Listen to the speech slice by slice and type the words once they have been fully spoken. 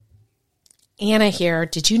Anna here.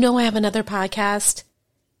 Did you know I have another podcast?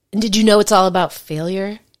 And did you know it's all about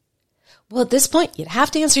failure? Well, at this point, you'd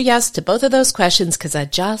have to answer yes to both of those questions because I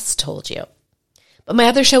just told you. But my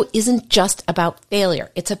other show isn't just about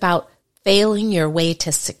failure. It's about failing your way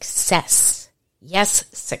to success. Yes,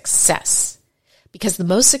 success. Because the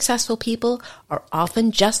most successful people are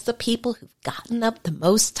often just the people who've gotten up the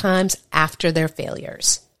most times after their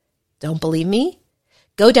failures. Don't believe me?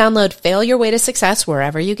 Go download Fail Your Way to Success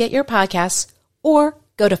wherever you get your podcasts, or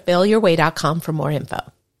go to failyourway.com for more info.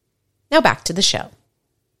 Now back to the show.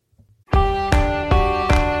 Welcome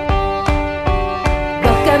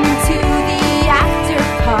to the after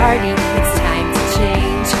party. It's time to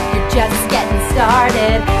change. You're just getting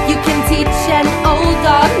started. You can teach an old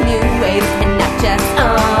dog new ways, and not just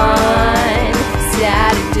on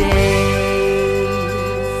Saturdays.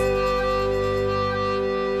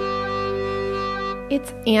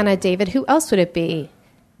 It's Anna, David. Who else would it be?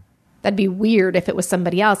 That'd be weird if it was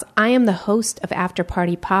somebody else. I am the host of After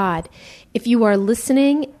Party Pod. If you are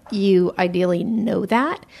listening, you ideally know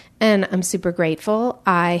that, and I'm super grateful.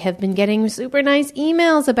 I have been getting super nice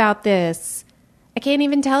emails about this. I can't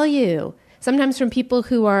even tell you. Sometimes from people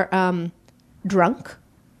who are drunk.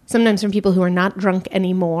 Sometimes from people who are not drunk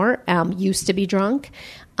anymore, used to be drunk.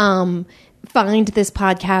 Find this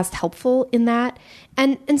podcast helpful in that.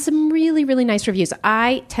 And some really, really nice reviews.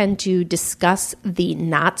 I tend to discuss the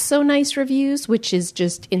not so nice reviews, which is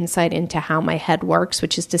just insight into how my head works,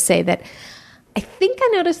 which is to say that I think I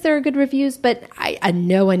notice there are good reviews, but I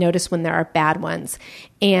know I notice when there are bad ones.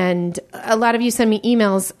 And a lot of you send me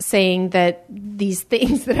emails saying that these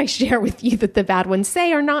things that I share with you that the bad ones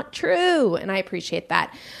say are not true. And I appreciate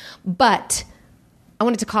that. But I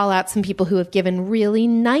wanted to call out some people who have given really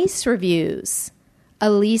nice reviews.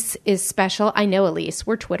 Elise is special. I know Elise.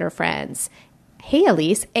 We're Twitter friends. Hey,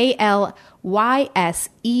 Elise. Alyse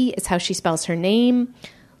is how she spells her name.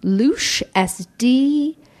 Loosh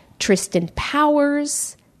SD. Tristan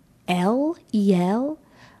Powers. L-E-L.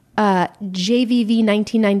 JVV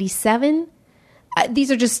 1997. These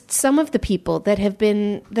are just some of the people that have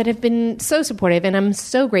been so supportive, and I'm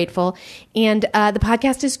so grateful. And the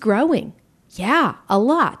podcast is growing. Yeah, a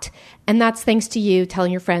lot. And that's thanks to you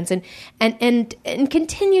telling your friends and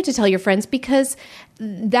continue to tell your friends, because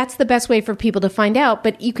that's the best way for people to find out.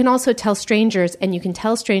 But you can also tell strangers, and you can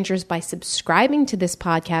tell strangers by subscribing to this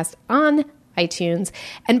podcast on iTunes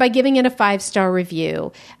and by giving it a 5-star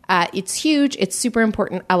review. It's huge. It's super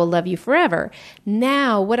important. I will love you forever.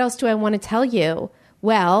 Now, what else do I want to tell you?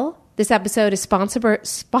 Well, this episode is sponsored.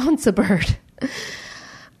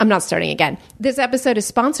 I'm not starting again. This episode is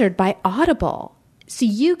sponsored by Audible. So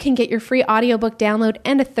you can get your free audiobook download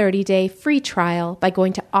and a 30-day free trial by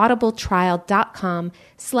going to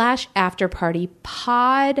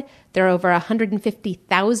audibletrial.com/afterpartypod. There are over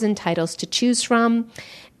 150,000 titles to choose from.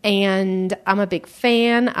 And I'm a big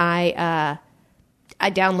fan. I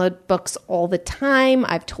download books all the time.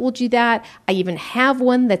 I've told you that. I even have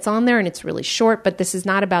one that's on there, and it's really short, but this is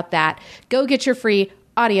not about that. Go get your free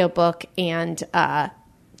audiobook, and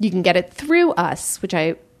you can get it through us, which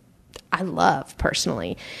I love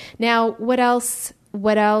personally. Now, what else?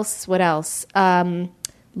 Lots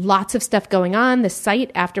of stuff going on. The site,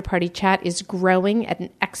 After Party Chat, is growing at an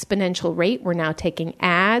exponential rate. We're now taking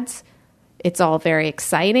ads. It's all very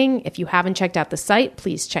exciting. If you haven't checked out the site,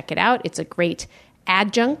 please check it out. It's a great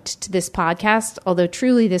adjunct to this podcast, although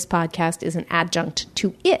truly this podcast is an adjunct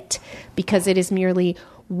to it, because it is merely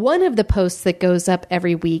one of the posts that goes up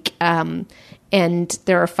every week, and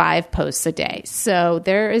there are 5 posts a day. So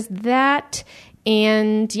there is that.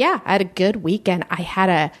 And yeah, I had a good weekend. I had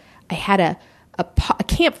a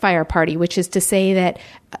campfire party, which is to say that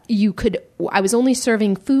I was only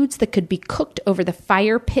serving foods that could be cooked over the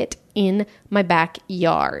fire pit in my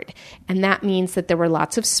backyard. And that means that there were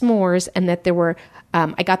lots of s'mores, and that there were,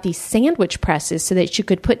 I got these sandwich presses so that you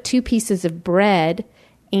could put 2 pieces of bread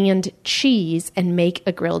and cheese and make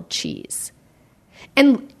a grilled cheese.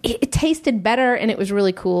 And it tasted better, and it was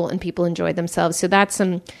really cool, and people enjoyed themselves. So that's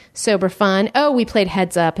some sober fun. Oh, we played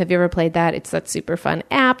Heads Up. Have you ever played that? It's that super fun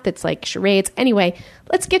app that's like charades. Anyway,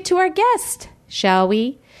 let's get to our guest, shall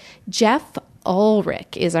we? Jeff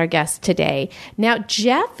Ulrich is our guest today. Now,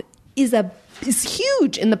 Jeff is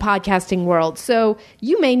huge in the podcasting world, so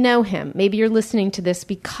you may know him. Maybe you're listening to this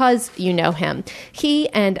because you know him. He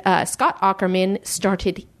and Scott Aukerman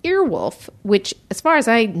started Earwolf, which, as far as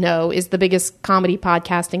I know, is the biggest comedy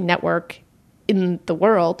podcasting network in the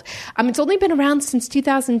world. It's only been around since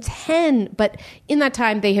 2010, but in that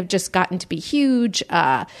time, they have just gotten to be huge.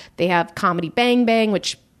 They have Comedy Bang Bang,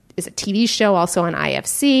 which is a TV show also on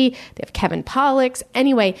IFC. They have Kevin Pollux.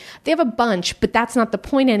 Anyway, they have a bunch, but that's not the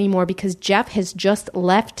point anymore because Jeff has just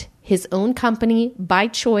left his own company by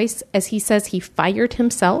choice. As he says, he fired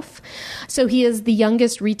himself. So he is the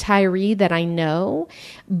youngest retiree that I know,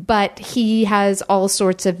 but he has all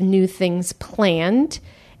sorts of new things planned.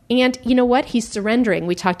 And you know what? He's surrendering.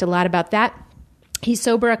 We talked a lot about that. He's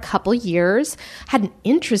sober a couple years, had an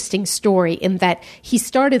interesting story in that he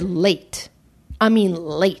started late. I mean,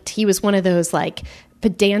 late. He was one of those like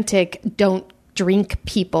pedantic, don't drink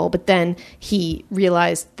people, but then he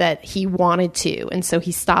realized that he wanted to. And so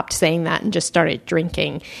he stopped saying that and just started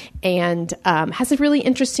drinking, and has a really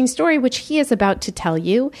interesting story, which he is about to tell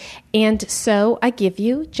you. And so I give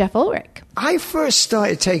you Jeff Ulrich. I first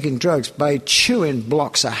started taking drugs by chewing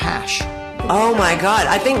blocks of hash. Oh my God,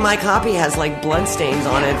 I think my copy has like bloodstains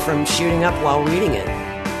on it from shooting up while reading it.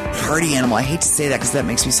 Party animal. I hate to say that because that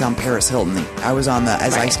makes me sound Paris Hilton. I was on the,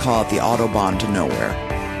 as I call it, the Autobahn to nowhere.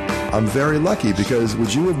 I'm very lucky because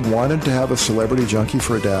would you have wanted to have a celebrity junkie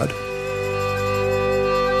for a dad?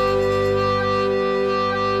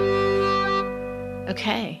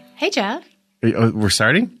 Okay. Hey, Jeff. We're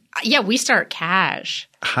starting? Yeah, we start cash.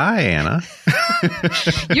 Hi, Anna.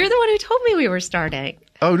 You're the one who told me we were starting.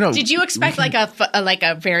 Oh, no. Did you expect like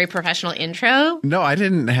a very professional intro? No, I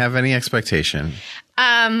didn't have any expectation.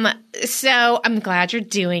 So I'm glad you're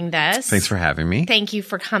doing this. Thanks for having me. Thank you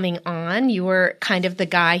for coming on. You were kind of the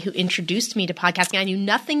guy who introduced me to podcasting. I knew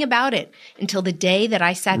nothing about it until the day that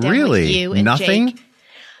I sat down with you and nothing? Jake.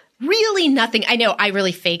 Really nothing. I know. I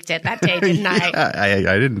really faked it that day, didn't I?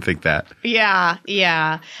 I didn't think that.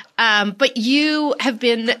 Yeah. But you have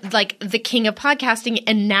been like the king of podcasting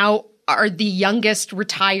and now are the youngest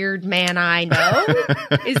retired man I know.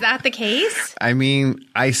 Is that the case? I mean,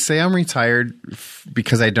 I say I'm retired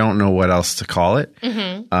because I don't know what else to call it.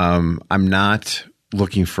 Mm-hmm. I'm not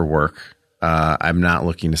looking for work. I'm not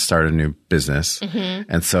looking to start a new business.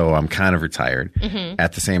 Mm-hmm. And so I'm kind of retired. Mm-hmm.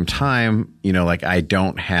 At the same time, you know, like I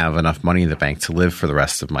don't have enough money in the bank to live for the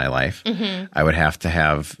rest of my life. Mm-hmm. I would have to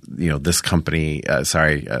have, you know, this company,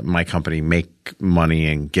 my company make money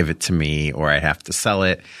and give it to me, or I'd have to sell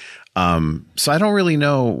it. So I don't really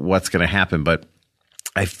know what's going to happen, but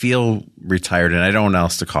I feel retired and I don't know what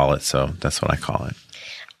else to call it. So that's what I call it.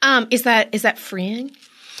 Is that freeing?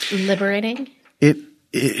 Liberating?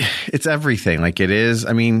 It's everything. Like it is.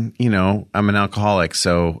 I mean, you know, I'm an alcoholic,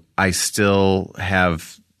 so I still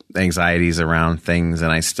have anxieties around things.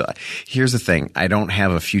 And here's the thing. I don't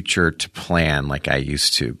have a future to plan like I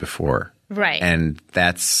used to before. Right. And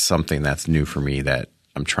that's something that's new for me that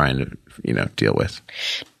I'm trying to, you know, deal with.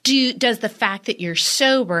 Does the fact that you're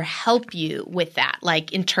sober help you with that?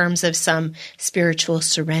 Like in terms of some spiritual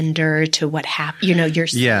surrender to what happened, you know, you're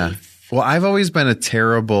safe? Yeah. Well, I've always been a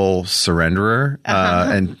terrible surrenderer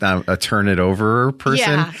and a turn it over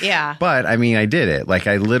person. Yeah. But I mean, I did it. Like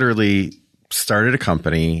I literally started a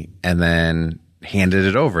company and then handed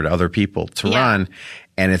it over to other people to run.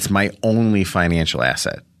 And it's my only financial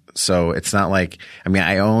asset. So it's not like, I mean,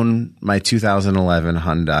 I own my 2011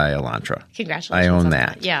 Hyundai Elantra. Congratulations. I own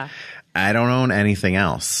that. Yeah. I don't own anything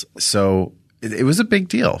else. So it was a big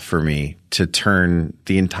deal for me to turn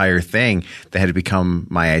the entire thing that had become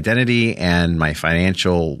my identity and my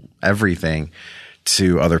financial everything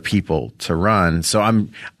to other people to run. So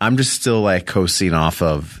I'm just still like coasting off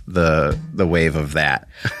of the wave of that.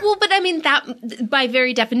 Well, but I mean that by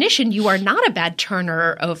very definition, you are not a bad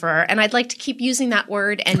turner over. And I'd like to keep using that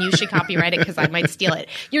word and you should copyright it because I might steal it.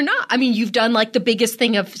 You're not. I mean, you've done like the biggest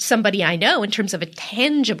thing of somebody I know in terms of a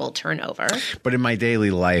tangible turnover. But in my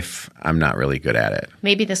daily life, I'm not really good at it.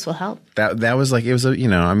 Maybe this will help. That was like, it was you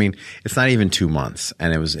know, I mean, it's not even 2 months.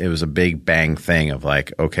 And it was a big bang thing of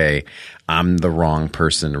like, okay, I'm the wrong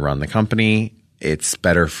person to run the company. It's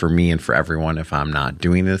better for me and for everyone if I'm not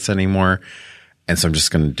doing this anymore. And so I'm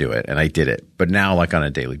just going to do it. And I did it. But now, like on a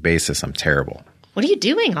daily basis, I'm terrible. What are you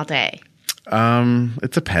doing all day?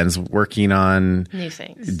 It depends. Working on new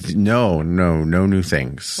things. No new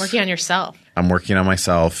things. Working on yourself. I'm working on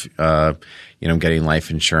myself. You know, I'm getting life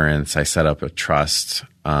insurance. I set up a trust.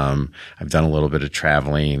 I've done a little bit of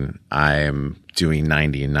traveling. I'm doing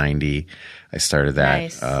 90 and 90. I started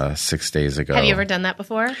that 6 days ago. Have you ever done that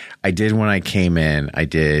before? I did when I came in. I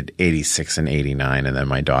did 86 and 89, and then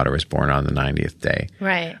my daughter was born on the 90th day.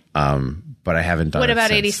 Right. But I haven't done it What about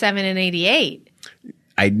since. 87 and 88?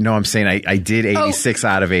 I'm saying I did 86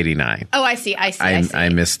 out of 89. Oh, I see. I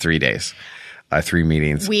missed 3 days, 3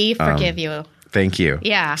 meetings. We forgive you. Thank you.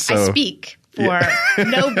 Yeah. So, I speak for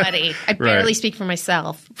nobody. I barely speak for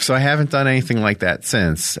myself. So I haven't done anything like that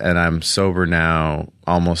since, and I'm sober now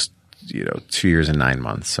almost 2 years and 9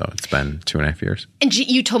 months. So it's been 2.5 years. And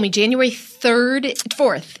you told me January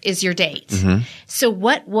 4th is your date. Mm-hmm. So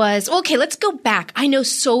what was, okay, let's go back. I know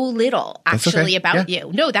so little actually about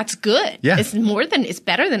you. No, that's good. Yeah. It's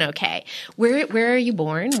better than okay. Where are you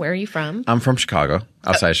born? Where are you from? I'm from Chicago,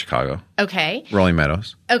 outside Chicago. Okay. Rolling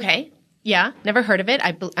Meadows. Okay. Yeah, never heard of it.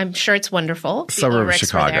 I'm sure it's wonderful. Suburb of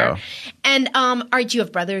Chicago. And do you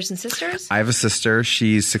have brothers and sisters? I have a sister.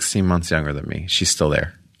 She's 16 months younger than me. She's still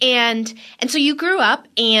there. And so you grew up,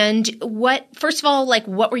 and first of all, like,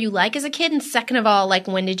 what were you like as a kid? And second of all, like,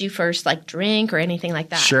 when did you first, like, drink or anything like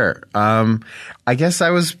that? Sure. I guess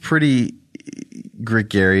I was pretty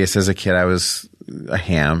gregarious as a kid. I was a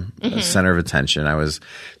ham, a center of attention. I was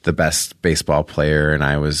the best baseball player, and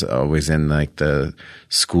I was always in, like, the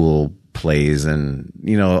school plays and,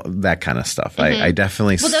 that kind of stuff. I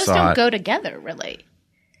definitely saw those don't go together, really.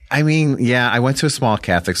 I mean, yeah, I went to a small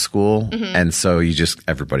Catholic school, and so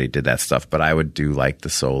everybody did that stuff. But I would do, like, the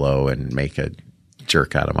solo and make a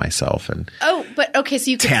jerk out of myself. And but okay,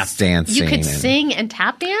 so you could tap dancing. You could sing and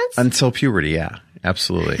tap dance? Until puberty, yeah.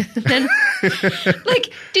 Absolutely. Then,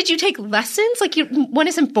 like, did you take lessons? Like, one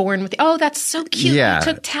isn't born with, that's so cute. Yeah. You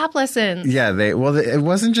took tap lessons. Yeah. It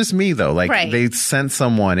wasn't just me, though. Like, right. They sent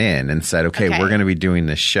someone in and said, okay, we're going to be doing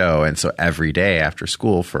this show. And so every day after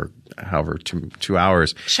school for however 2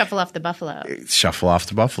 hours. Shuffle off the buffalo. Shuffle off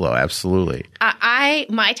the buffalo. Absolutely.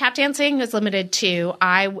 My tap dancing was limited to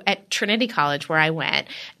at Trinity College where I went.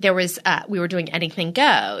 There was we were doing Anything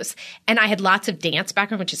Goes, and I had lots of dance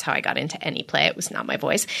background, which is how I got into any play. It was not my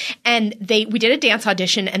voice. And we did a dance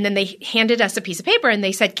audition, and then they handed us a piece of paper and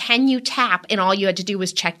they said, "Can you tap?" And all you had to do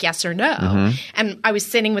was check yes or no. And I was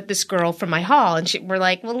sitting with this girl from my hall, and we're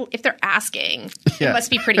like, "Well, if they're asking, it must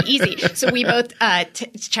be pretty easy." So we both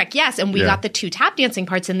check yes, and we got the 2 tap dancing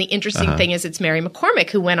parts. And the interesting thing is, it's Mary McCormick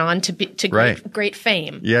who went on to great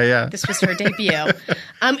fame. Yeah. This was her debut.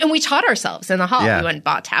 And we taught ourselves in the hall. Yeah. We went and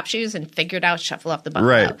bought tap shoes and figured out Shuffle Off the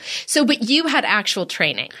Buffalo. Right. So, but you had actual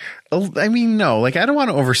training. I mean, no, like, I don't want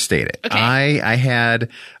to overstate it. Okay. I had,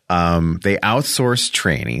 they outsourced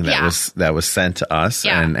training that was sent to us,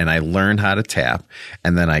 and I learned how to tap,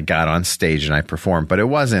 and then I got on stage and I performed, but it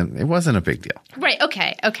wasn't a big deal. Right.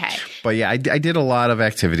 Okay. But yeah, I did a lot of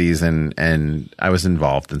activities and I was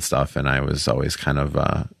involved in stuff, and I was always kind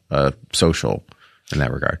of, social in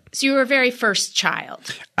that regard. So you were a very first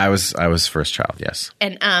child. I was first child. Yes.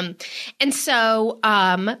 And so,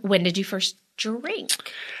 when did you first drink?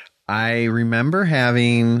 I remember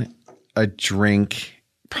having a drink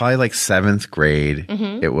probably like 7th grade.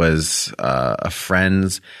 It was a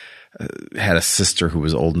friend's had a sister who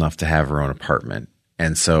was old enough to have her own apartment.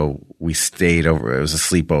 And so we stayed over. It was a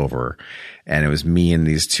sleepover. And it was me and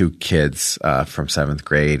these 2 kids from 7th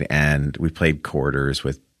grade. And we played quarters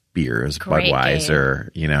with beers, Great Budweiser,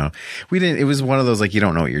 we didn't, it was one of those, like, you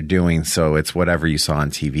don't know what you're doing. So it's whatever you saw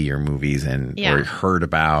on TV or movies or heard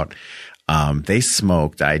about. They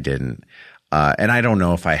smoked. I didn't. And I don't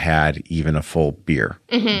know if I had even a full beer,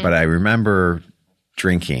 but I remember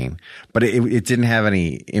drinking, but it didn't have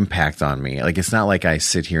any impact on me. Like, it's not like I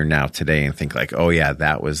sit here now today and think like, oh yeah,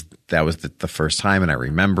 that was the first time. And I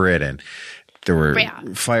remember it. And there were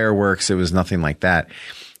fireworks. It was nothing like that.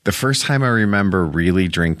 The first time I remember really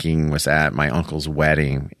drinking was at my uncle's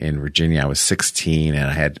wedding in Virginia. I was 16,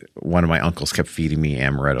 and one of my uncles kept feeding me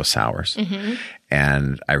amaretto sours.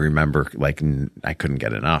 And I remember, like, I couldn't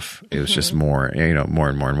get enough. It was just more, more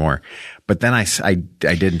and more and more. But then I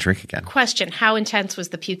didn't drink again. Question: how intense was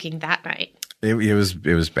the puking that night? It was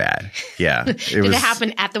bad. Yeah. Did it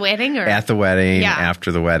happen at the wedding or at the wedding?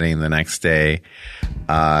 After the wedding, the next day,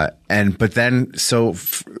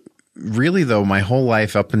 really, though, my whole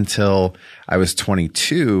life up until I was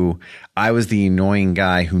 22, I was the annoying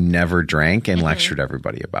guy who never drank and lectured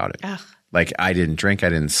everybody about it. Ugh. Like, I didn't drink. I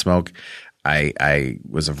didn't smoke. I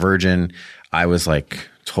was a virgin. I was like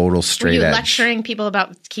total straight edge. Were you lecturing people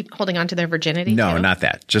about keep holding on to their virginity? No, too? Not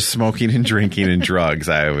that. Just smoking and drinking and drugs.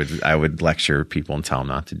 I would lecture people and tell them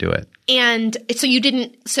not to do it. And so you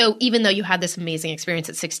didn't. So even though you had this amazing experience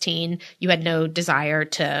at 16, you had no desire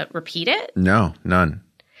to repeat it? No, none.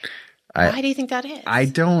 Why do you think that is? I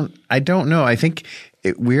don't know. I think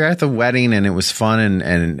we were at the wedding and it was fun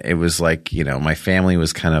and it was like, my family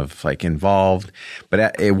was kind of like involved,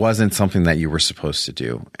 but it wasn't something that you were supposed to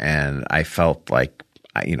do. And I felt like,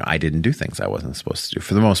 I didn't do things I wasn't supposed to do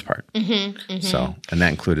for the most part. So, and that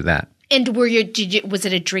included that. And was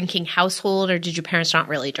it a drinking household, or did your parents not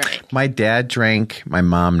really drink? My dad drank. My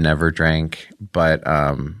mom never drank, but,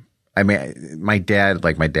 my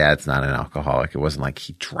dad's not an alcoholic. It wasn't like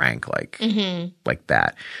he drank like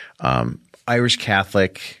that. Irish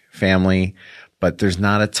Catholic family, but there's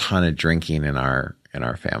not a ton of drinking in our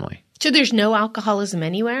family. So there's no alcoholism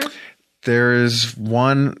anywhere? There's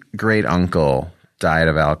one great uncle died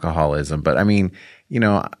of alcoholism, but I mean, you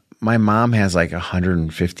know, my mom has like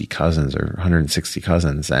 150 cousins or 160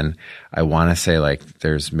 cousins, and I want to say like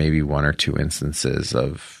there's maybe one or two instances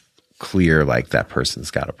of clear like that person's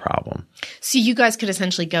got a problem. So you guys could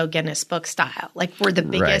essentially go Guinness Book style. Like we're the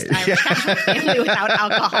biggest Right. Irish casual family without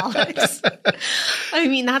alcoholics. I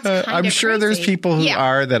mean, that's kind of I'm sure there's crazy. people who Yeah.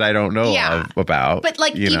 are that I don't know Yeah. about. But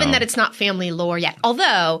like you even know. that it's not family lore yet.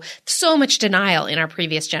 Although so much denial in our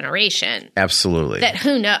previous generation. Absolutely. That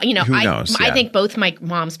who knows? You know, Who knows? I Yeah. think both my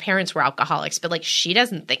mom's parents were alcoholics, but like she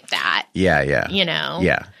doesn't think that. Yeah. You know?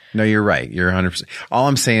 Yeah. No, you're right. You're 100%. All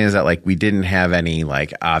I'm saying is that like we didn't have any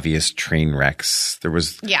like obvious train wrecks. There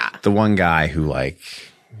was the one guy who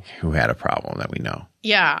had a problem that we know.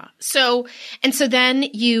 Yeah. So then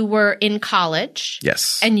you were in college.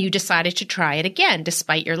 Yes. And you decided to try it again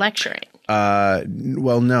despite your lecturing.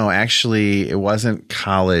 Well, no, actually it wasn't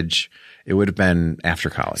college. It would have been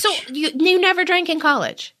after college. So you never drank in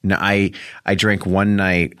college? No, I drank one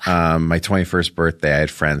night, my 21st birthday. I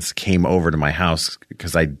had friends came over to my house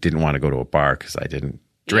because I didn't want to go to a bar because I didn't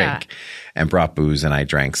drink, and brought booze, and I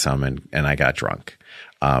drank some and I got drunk.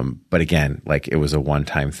 But again, like it was a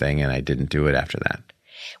one-time thing, and I didn't do it after that.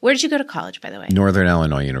 Where did you go to college, by the way? Northern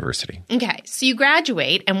Illinois University. Okay. So you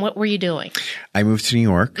graduate, and what were you doing? I moved to New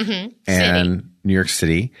York New York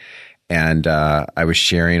City. And I was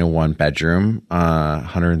sharing a one-bedroom,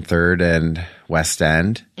 103rd and West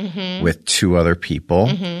End with two other people.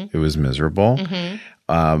 It was miserable.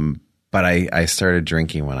 But I started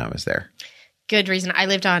drinking when I was there. Good reason. I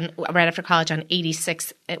lived right after college on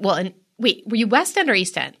 86. Well, wait, were you West End or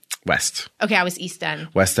East End? West. Okay, I was East End.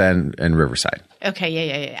 West End and Riverside.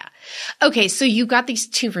 Okay, yeah. Okay, so you got these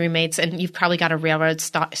two roommates, and you've probably got a railroad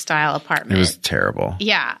style apartment. It was terrible.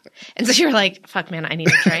 Yeah. And so you're like, fuck, man, I need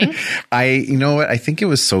a drink. You know what? I think it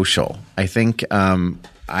was social. I think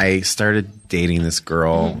I started dating this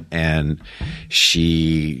girl, and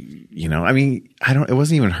she, you know, I mean, it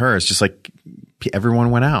wasn't even her. It's just like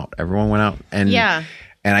everyone went out. And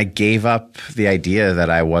and I gave up the idea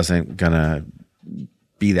that I wasn't going to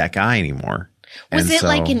be that guy anymore. Was it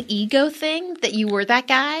like an ego thing that you were that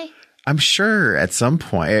guy? I'm sure at some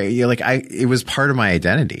point, it was part of my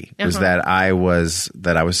identity was that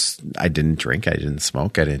I didn't drink, I didn't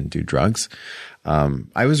smoke, I didn't do drugs.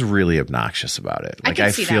 I was really obnoxious about it. Like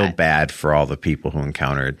I feel bad for all the people who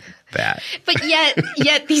encountered that. But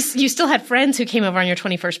yet you still had friends who came over on your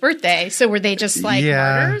 21st birthday. So were they just like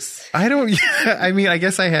martyrs? I don't. I mean, I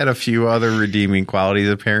guess I had a few other redeeming qualities.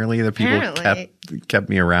 Apparently, that people kept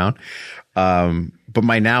me around. But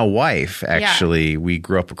my now wife, actually, we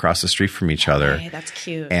grew up across the street from each other. Okay, that's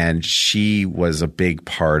cute. And she was a big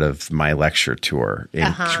part of my lecture tour.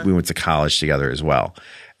 We went to college together as well.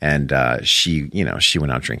 And she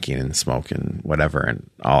went out drinking and smoking and whatever. And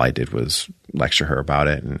all I did was lecture her about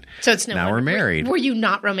it. And so it's now we're married. Were you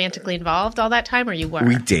not romantically involved all that time, or you were?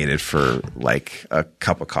 We dated for like a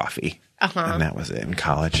cup of coffee. And that was it in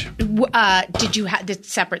college. Did you have this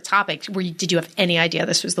separate topics? Did you have any idea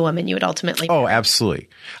this was the woman you would ultimately marry? Oh, absolutely.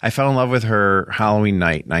 I fell in love with her Halloween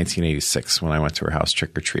night, 1986, when I went to her house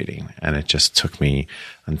trick-or-treating. And it just took me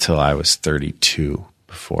until I was 32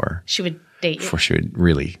 before she would date you. Before she would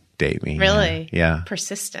really date me. Really? Yeah.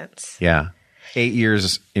 Persistence. Yeah. 8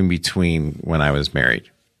 years in between when I was married.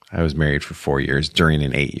 I was married for 4 years during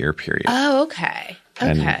an 8-year period. Oh, okay.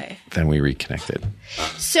 And then we reconnected.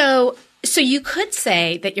 So you could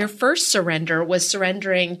say that your first surrender was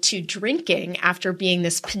surrendering to drinking after being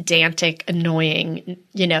this pedantic, annoying,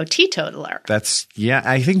 teetotaler.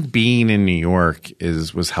 I think being in New York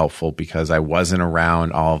was helpful because I wasn't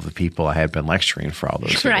around all of the people I had been lecturing for all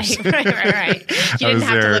those years. Right. You didn't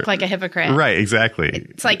have to look like a hypocrite. Right, exactly.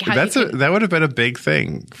 It's like how that would have been a big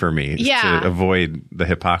thing for me to avoid the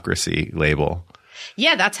hypocrisy label.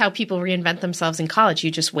 Yeah, that's how people reinvent themselves in college.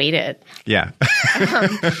 You just waited. Yeah.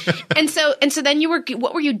 And so then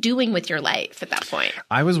what were you doing with your life at that point?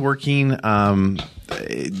 I was working,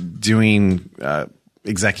 doing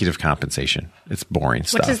executive compensation. It's boring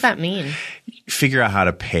stuff. What does that mean? Figure out how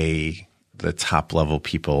to pay the top level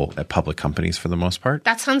people at public companies for the most part.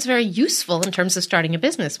 That sounds very useful in terms of starting a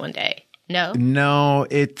business one day. No,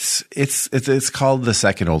 it's called the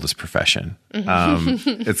second oldest profession.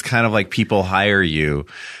 It's kind of like people hire you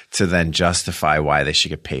to then justify why they should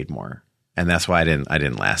get paid more. And that's why I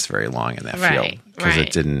didn't last very long in that field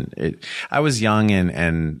because I was young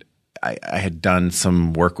and I had done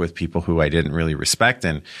some work with people who I didn't really respect,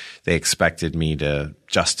 and they expected me to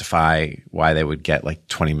justify why they would get like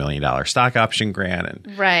 $20 million stock option grant.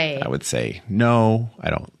 And Right. I would say, no, I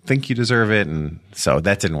don't think you deserve it. And so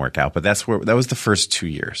that didn't work out. But that was the first 2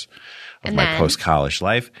 years of And my then? post-college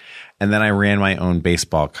life. And then I ran my own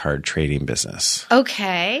baseball card trading business.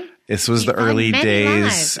 Okay. This was You've the had early many days.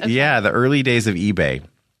 lives. Okay. Yeah, the early days of eBay.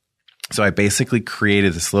 So I basically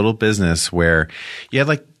created this little business where you had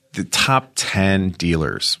like the top 10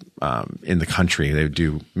 dealers in the country. They would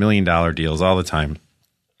do $1 million deals all the time.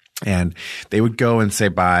 And they would go and say,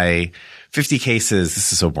 buy 50 cases.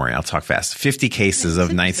 This is so boring. I'll talk fast. 50 cases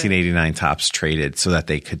of 1989 Topps traded so that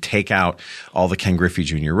they could take out all the Ken Griffey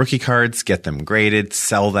Jr. rookie cards, get them graded,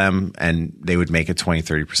 sell them, and they would make a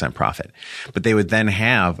 20-30% profit. But they would then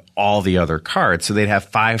have all the other cards. So they'd have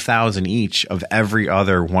 5,000 each of every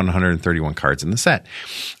other 131 cards in the set.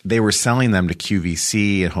 They were selling them to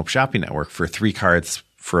QVC and Hope Shopping Network for 3 cards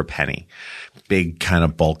for a penny. Big kind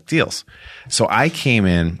of bulk deals. So I came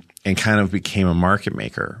in and kind of became a market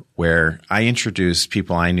maker where I introduced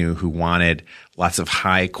people I knew who wanted lots of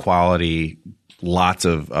high quality, lots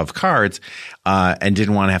of cards, and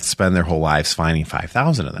didn't want to have to spend their whole lives finding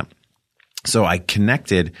 5,000 of them. So I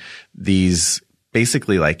connected these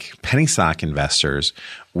basically like penny stock investors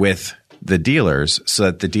with the dealers so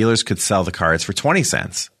that the dealers could sell the cards for 20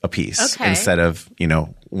 cents a piece Okay. instead of,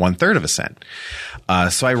 1/3 of a cent.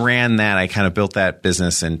 So I ran that. I kind of built that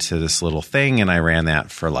business into this little thing, and I ran that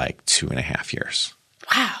for like 2.5 years.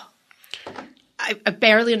 Wow. I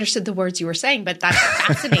barely understood the words you were saying, but that's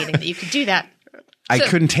fascinating that you could do that. I So-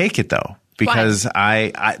 couldn't take it though because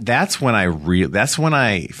that's when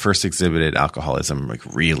I first exhibited alcoholism. Like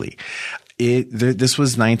really, this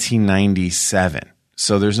was 1997,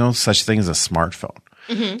 so there's no such thing as a smartphone.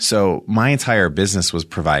 Mm-hmm. So my entire business was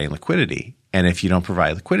providing liquidity, and if you don't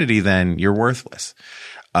provide liquidity, then you're worthless.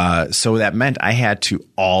 So that meant I had to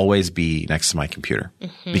always be next to my computer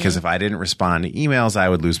because if I didn't respond to emails, I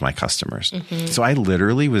would lose my customers. So I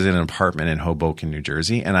literally was in an apartment in Hoboken, New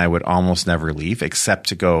Jersey, and I would almost never leave except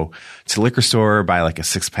to go to the liquor store, buy like a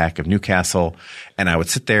 6-pack of Newcastle, and I would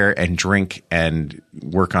sit there and drink and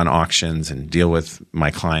work on auctions and deal with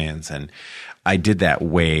my clients. And I did that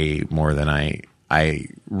way more than I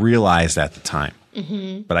realized at the time.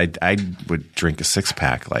 But I would drink a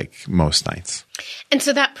 6-pack like most nights. And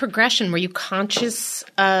so that progression, were you conscious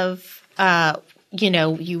of, you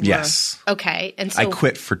were? Yes. Okay. And so I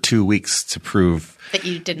quit for 2 weeks to prove that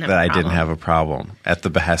you didn't have that a I problem. didn't have a problem at the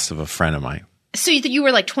behest of a friend of mine. So you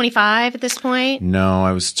were like 25 at this point? No,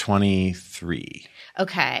 I was 23,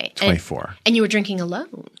 Okay. 24. And you were drinking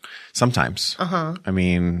alone? Sometimes. I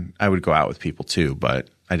mean, I would go out with people too, but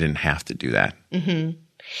I didn't have to do that.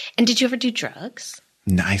 And did you ever do drugs?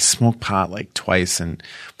 No, I smoked pot like twice, and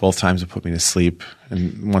both times it put me to sleep.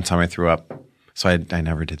 And one time I threw up. So I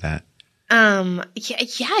never did that.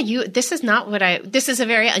 This is not what this is a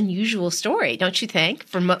very unusual story, don't you think?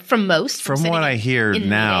 From most. From sitting what I hear in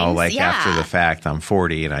now, meetings? like Yeah. after the fact, I'm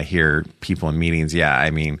 40 and I hear people in meetings. Yeah,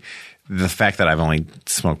 I mean, the fact that I've only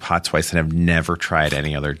smoked pot twice and have never tried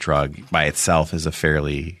any other drug by itself is a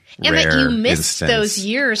fairly And rare that you missed instance. those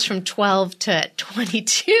years from 12 to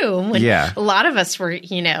 22 when Yeah. a lot of us were,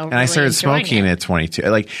 And I started smoking at 22.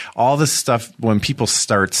 Like all this stuff, when people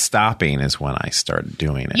start stopping is when I started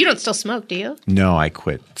doing it. You don't still smoke, do you? No, I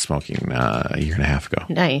quit smoking a year and a half ago.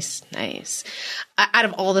 Nice. Out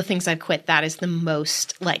of all the things I've quit, that is the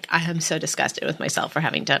most, like, I am so disgusted with myself for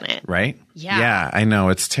having done it. Right? Yeah. Yeah, I know.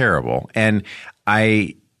 It's terrible. And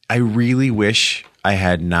I really wish I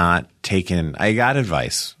had not taken – I got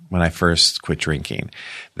advice when I first quit drinking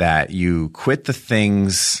that you quit the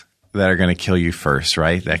things that are going to kill you first,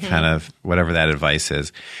 right? That kind of – whatever that advice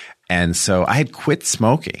is. And so I had quit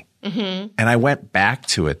smoking. And I went back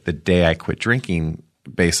to it the day I quit drinking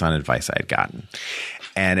based on advice I had gotten.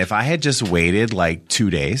 And if I had just waited like 2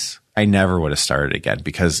 days, I never would have started again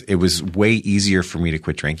because it was way easier for me to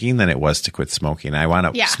quit drinking than it was to quit smoking. I wound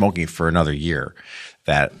up smoking for another year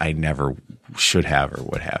that I never should have or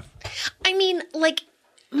would have. I mean, like,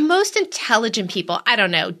 most intelligent people, I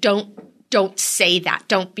don't know, don't say that.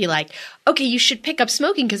 Don't be like, okay, you should pick up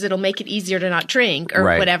smoking because it'll make it easier to not drink or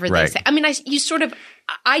whatever they say. I mean,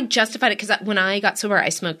 I justified it because when I got sober, I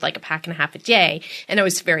smoked like a pack and a half a day, and I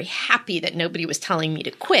was very happy that nobody was telling me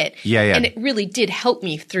to quit. Yeah. And it really did help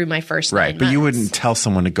me through my first 9 months. But you wouldn't tell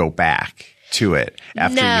someone to go back. to it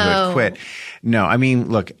after you No. had quit. No, I mean,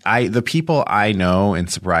 look, the people I know in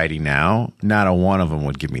sobriety now, not a one of them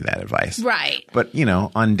would give me that advice. Right. But,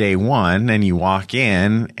 on day one, and you walk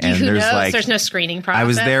in, and Who there's knows? There's no screening process. I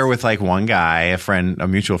was there with one guy, a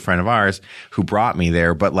mutual friend of ours, who brought me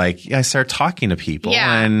there. But I started talking to people,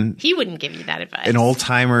 Yeah. and He wouldn't give you that advice. an old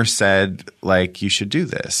timer said, you should do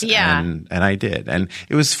this. Yeah. And I did. And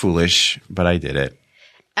it was foolish, but I did it.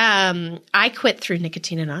 I quit through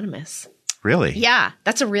Nicotine Anonymous. Really? Yeah,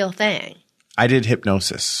 that's a real thing. I did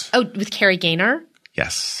hypnosis. Oh, with Kerry Gaynor?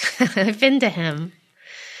 Yes. I've been to him.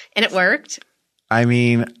 And it worked? I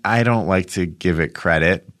mean, I don't like to give it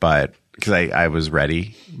credit, but because I was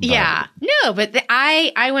ready. But Yeah. No, but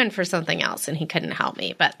I went for something else and he couldn't help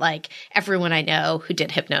me. But everyone I know who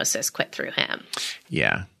did hypnosis quit through him.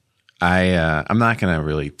 Yeah. I'm not going to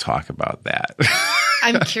really talk about that.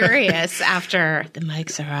 I'm curious after the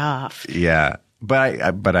mics are off. Yeah.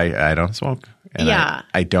 But I don't smoke. And Yeah.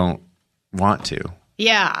 I don't want to.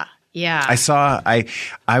 Yeah. Yeah.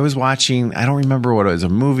 I was watching, I don't remember what it was, a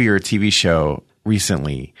movie or a TV show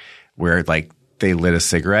recently where they lit a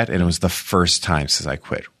cigarette, and it was the first time since I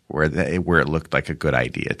quit where it looked like a good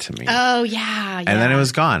idea to me. Oh, yeah. And then it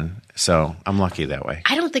was gone. So I'm lucky that way.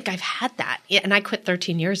 I don't think I've had that. Yeah, and I quit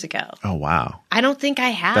 13 years ago. Oh, wow. I don't think I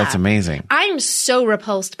have. That's amazing. I'm so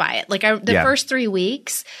repulsed by it. The Yeah. first 3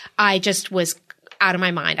 weeks, I just was out of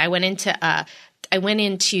my mind. I went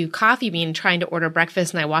into Coffee Bean trying to order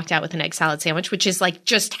breakfast, and I walked out with an egg salad sandwich, which is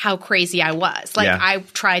just how crazy I was. Yeah. I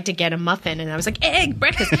tried to get a muffin, and I was like, egg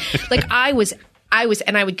breakfast.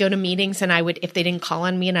 And I would go to meetings, and if they didn't call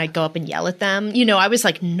on me, and I'd go up and yell at them. I was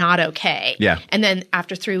not okay. Yeah. And then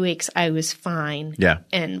after 3 weeks, I was fine. Yeah.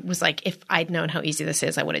 And was if I'd known how easy this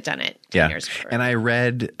is, I would have done it 10 Yeah. years ago. And I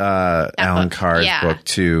read Alan book. Carr's Yeah. book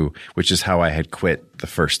too, which is How I Had Quit the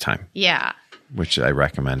First Time, Yeah. which I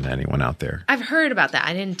recommend to anyone out there. I've heard about that.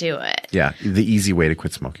 I didn't do it. Yeah. The Easy Way to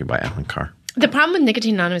Quit Smoking by Alan Carr. The problem with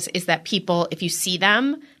Nicotine Anonymous is that people, if you see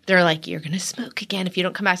them, they're like, you're going to smoke again if you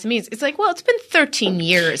don't come back to me. It's well, it's been 13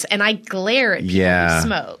 years, and I glare at people Yeah, who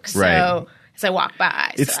smoke. So right. as I walk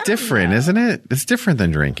by. It's different, isn't it? It's different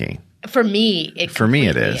than drinking. For me, it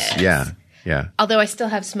completely is. Yeah. Yeah. Although I still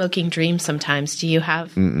have smoking dreams sometimes. Do you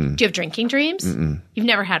have drinking dreams? Mm-mm. You've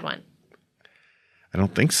never had one? I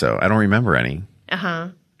don't think so. I don't remember any. Uh-huh.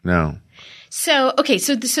 No. So, okay.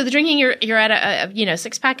 So the drinking, you're at a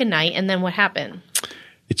 6-pack a night, and then what happened?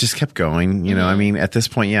 It just kept going. I mean, at this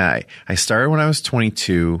point, yeah, I started when I was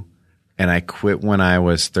 22 and I quit when I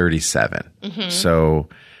was 37. So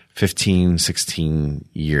 15, 16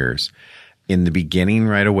 years. In the beginning,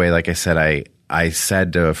 right away, like I said, I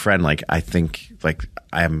said to a friend, I think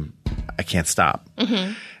I can't stop.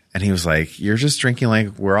 And he was like, you're just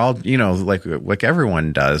drinking we're all, like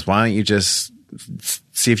everyone does. Why don't you just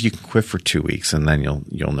see if you can quit for 2 weeks and then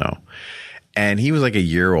you'll know. And he was a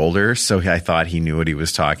year older, so I thought he knew what he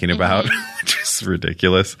was talking about, which is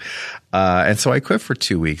ridiculous. And so I quit for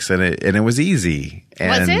 2 weeks, and it was easy.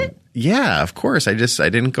 And was it? Yeah, of course. I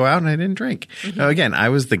didn't go out and I didn't drink. Now, again, I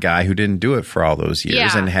was the guy who didn't do it for all those years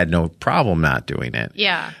Yeah. and had no problem not doing it.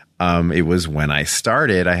 Yeah. It was when I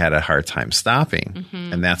started, I had a hard time stopping.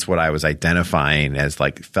 And that's what I was identifying as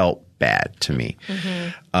felt bad to me.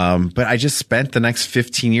 But I just spent the next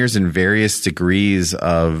 15 years in various degrees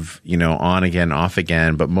of, on again, off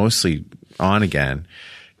again, but mostly on again,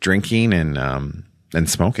 drinking and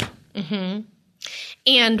smoking.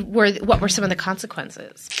 And what were some of the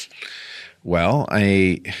consequences? Well,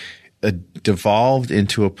 I devolved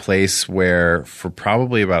into a place where for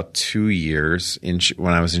probably about 2 years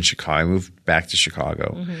when I was in Chicago, I moved back to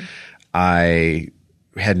Chicago. I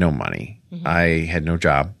had no money. I had no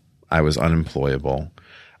job. I was unemployable.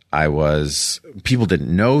 People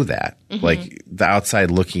didn't know that. The outside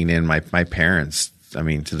looking in, my parents, I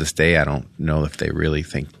mean, to this day, I don't know if they really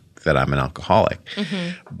think that I'm an alcoholic,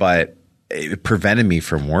 but it prevented me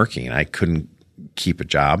from working. I couldn't keep a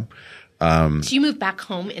job. So you moved back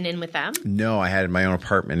home and in with them? No, I had my own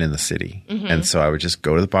apartment in the city. And so I would just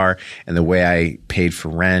go to the bar, and the way I paid for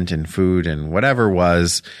rent and food and whatever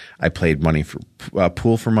was, I played money for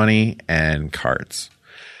pool for money and cards.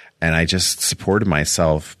 And I just supported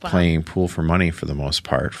myself playing pool for money for the most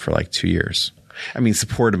part for 2 years. I mean,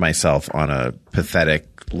 supported myself on a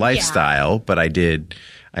pathetic lifestyle, but I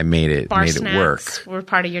made it Bar work. snacks were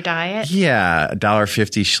part of your diet? Yeah,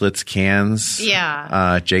 $1.50 Schlitz cans.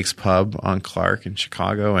 Yeah. Jake's Pub on Clark in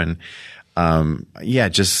Chicago. And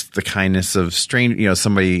just the kindness of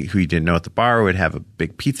somebody who you didn't know at the bar would have a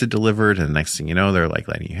big pizza delivered, and the next thing you know, they're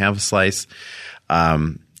letting you have a slice.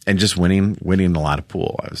 And just winning a lot of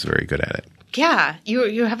pool. I was very good at it. Yeah,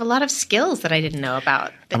 you have a lot of skills that I didn't know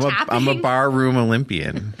about. I'm a barroom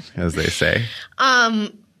Olympian, as they say.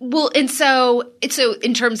 Well, and so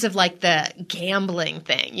in terms of like the gambling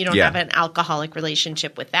thing, you don't Yeah. have an alcoholic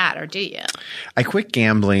relationship with that, or do you? I quit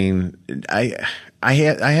gambling. I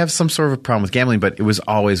have some sort of a problem with gambling, but it was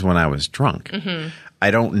always when I was drunk. Mm-hmm. I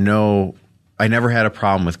don't know. I never had a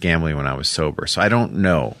problem with gambling when I was sober, so I don't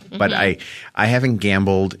know. But I haven't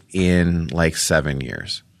gambled in like 7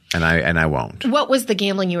 years, and I won't. What was the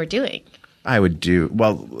gambling you were doing? I would do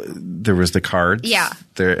well. There was the cards, Yeah.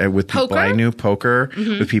 There with people Poker? I knew, poker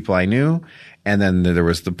with people I knew, and then there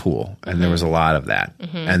was the pool, and there was a lot of that.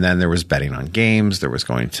 And then there was betting on games. There was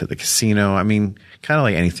going to the casino. I mean, kind of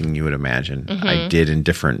like anything you would imagine. I did in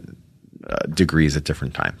different degrees at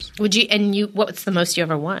different times. Would you? And you? What's the most you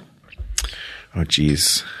ever won? Oh,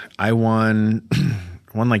 geez, I won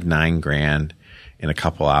like $9,000 in a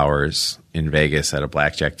couple hours in Vegas at a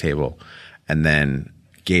blackjack table, and then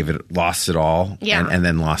lost it all, Yeah. and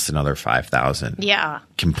then lost another 5,000. Yeah.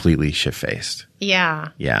 Completely shit-faced. Yeah.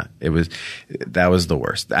 Yeah, that was the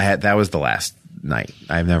worst. That was the last night.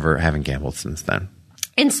 Haven't gambled since then.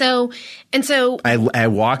 And so I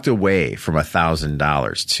walked away from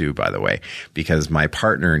 $1,000 too, by the way, because my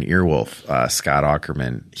partner in Earwolf, Scott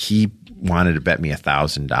Aukerman, he wanted to bet me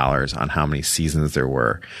 $1,000 on how many seasons there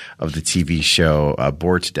were of the TV show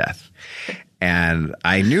Bored to Death. And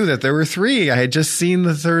I knew that there were 3. I had just seen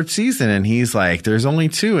the 3rd season, and he's like, there's only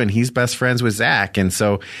 2, and he's best friends with Zach. And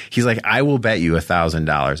so he's like, I will bet you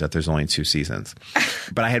 $1,000 that there's only 2 seasons.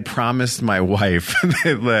 But I had promised my wife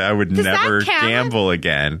that I would Does that never count? gamble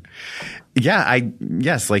again. Yeah,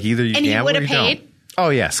 yes, like either you And he gamble would or have you paid? don't. Oh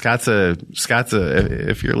yeah, Scott's a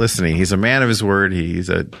if you're listening, he's a man of his word. He's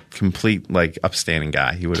a complete like upstanding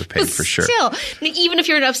guy. He would have paid for sure. Still, even if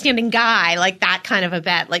you're an upstanding guy, like that kind of a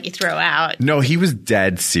bet, like you throw out. No, he was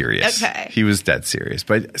dead serious. Okay. He was dead serious.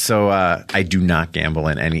 But so I do not gamble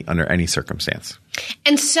under any circumstance.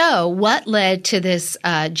 And so, what led to this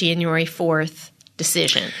January 4th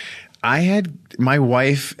decision? My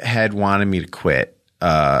wife had wanted me to quit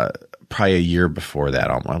probably a year before that,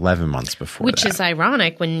 almost 11 months before Which that. is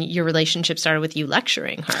ironic when your relationship started with you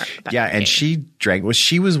lecturing her. about Yeah, and drinking. she drank. Well,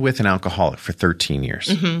 she was with an alcoholic for 13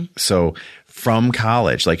 years. So from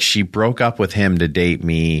college, like she broke up with him to date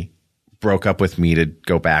me, broke up with me to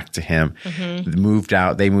go back to him, moved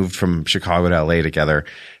out. They moved from Chicago to LA together.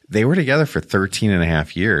 They were together for 13 and a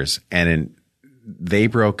half years. And they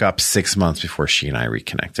broke up 6 months before she and I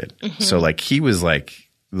reconnected. So like he was like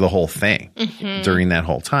the whole thing during that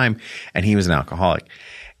whole time. And he was an alcoholic.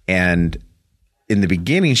 And in the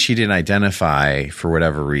beginning, she didn't identify for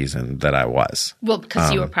whatever reason that I was. Well,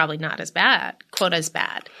 because you were probably not as bad, quote, as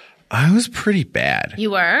bad. I was pretty bad.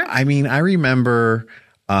 You were? I mean, I remember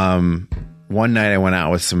one night I went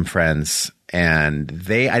out with some friends and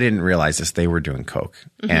I didn't realize this, they were doing coke.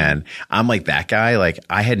 And I'm like that guy, like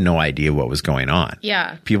I had no idea what was going on.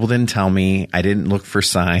 Yeah. People didn't tell me. I didn't look for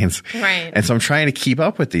signs. Right. And so I'm trying to keep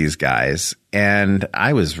up with these guys. And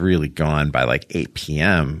I was really gone by like 8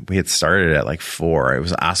 p.m. We had started at like 4. It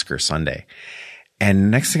was Oscar Sunday.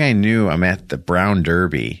 And next thing I knew, I'm at the Brown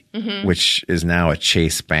Derby, which is now a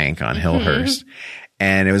Chase Bank on Hillhurst.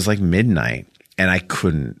 And it was like midnight. And I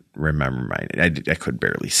couldn't remember I could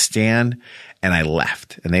barely stand, and I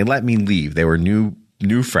left. And they let me leave. They were new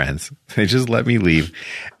friends. They just let me leave.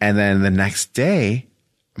 And then the next day,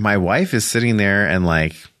 my wife is sitting there and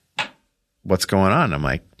like, what's going on? I'm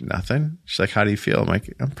like, nothing. She's like, how do you feel? I'm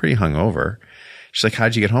like, I'm pretty hungover. She's like,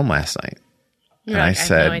 how'd you get home last night? You're And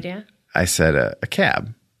like, I have no idea. I said, a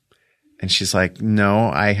cab. And she's like, no,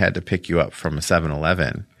 I had to pick you up from a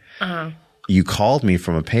 7-Eleven. You called me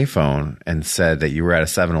from a payphone and said that you were at a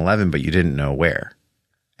 7-Eleven, but you didn't know where.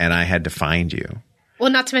 And I had to find you. Well,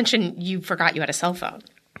 not to mention you forgot you had a cell phone,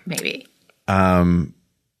 maybe.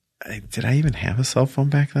 Did I even have a cell phone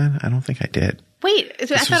back then? I don't think I did. Wait, I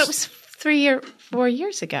thought it was 3 or 4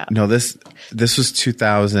 years ago. No, this was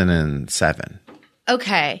 2007.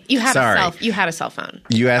 Okay, you had a cell phone.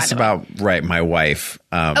 You asked about my wife.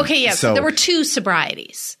 Okay, yeah. So there were 2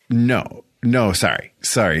 sobrieties. No,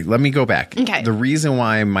 sorry. Let me go back. Okay. The reason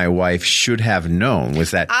why my wife should have known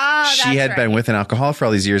was that she had been with an alcoholic for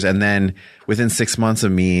all these years, and then within 6 months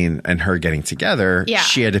of me and her getting together,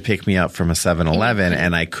 she had to pick me up from a 7-Eleven,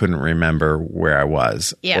 and I couldn't remember where I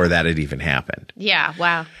was or that it even happened. Yeah,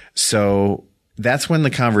 wow. So that's when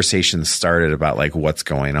the conversation started about like what's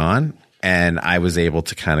going on, and I was able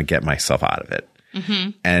to kind of get myself out of it.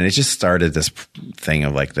 And it just started this thing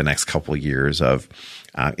of like the next couple of years of,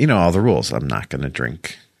 all the rules. I'm not going to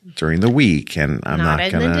drink during the week, and I'm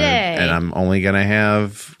not going to, and I'm only going to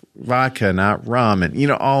have vodka, not rum,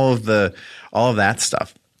 and all of that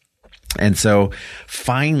stuff. And so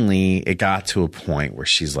finally it got to a point where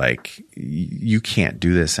she's like, you can't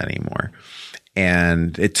do this anymore.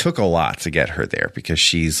 And it took a lot to get her there because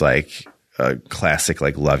she's like a classic,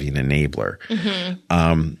 like loving enabler.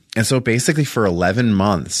 And so basically for 11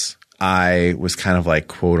 months, I was kind of like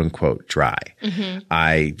quote unquote dry.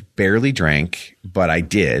 I barely drank, but I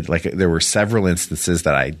did. Like there were several instances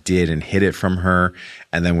that I did and hid it from her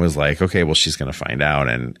and then was like, okay, well, she's going to find out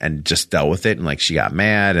and just dealt with it. And like she got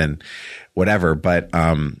mad and whatever. But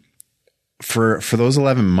for those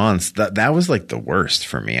 11 months, that was like the worst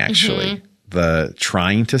for me, actually. The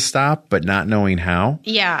trying to stop, but not knowing how.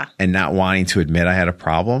 Yeah. And not wanting to admit I had a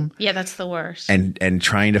problem. Yeah, that's the worst. And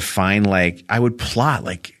trying to find like, I would plot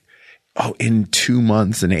like, oh, in 2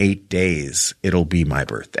 months and 8 days, it'll be my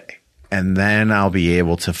birthday. And then I'll be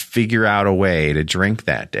able to figure out a way to drink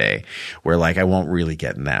that day where like I won't really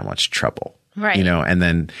get in that much trouble. Right. And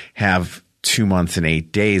then have 2 months and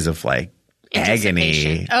 8 days of like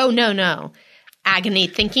agony. Oh, no. Agony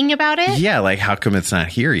thinking about it? Yeah, like how come it's not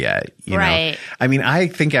here yet? You know? I mean, I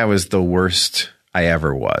think I was the worst I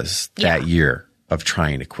ever was that year of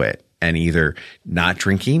trying to quit and either not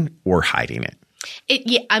drinking or hiding it.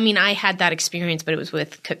 I mean, I had that experience, but it was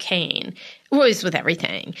with cocaine. It was with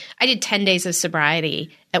everything. I did 10 days of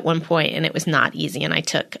sobriety at one point, and it was not easy. And I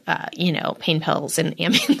took, pain pills and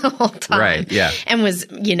Ambien the whole time. Right, yeah. And was,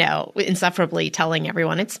 insufferably telling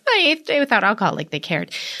everyone it's my 8th day without alcohol, like they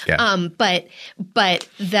cared. Yeah. But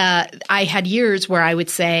I had years where I would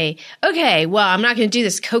say, okay, well, I'm not going to do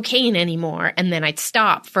this cocaine anymore. And then I'd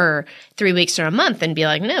stop for 3 weeks or a month and be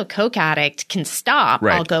like, no, coke addict can stop.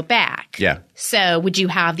 Right. I'll go back. Yeah. So would you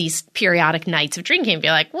have these periodic nights of drinking and be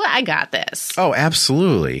like, well, I got this? Oh,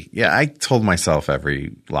 absolutely. Yeah, I told myself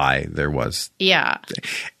every lie there was. Yeah.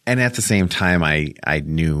 And at the same time, I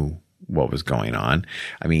knew what was going on.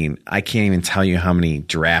 I mean, I can't even tell you how many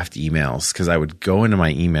draft emails, because I would go into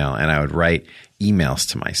my email and I would write emails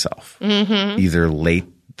to myself, either late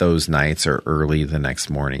those nights or early the next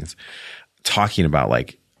mornings, talking about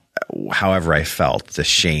like however I felt, the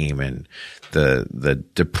shame and the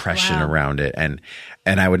depression around it.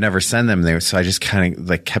 And I would never send them there. So I just kind of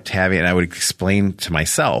like kept having it. And I would explain to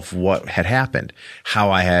myself what had happened,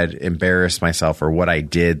 how I had embarrassed myself or what I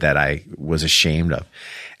did that I was ashamed of.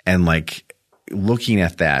 And like looking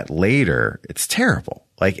at that later, it's terrible.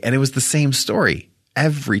 Like, and it was the same story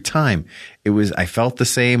every time. I felt the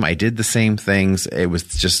same. I did the same things. It was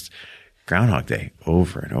just Groundhog Day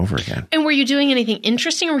over and over again. And were you doing anything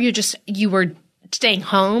interesting, or you were staying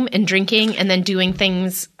home and drinking and then doing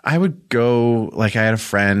things? I would go, like I had a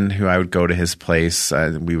friend who I would go to his place.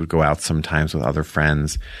 We would go out sometimes with other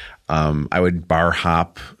friends. I would bar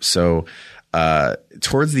hop. So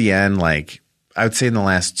towards the end, like I would say in the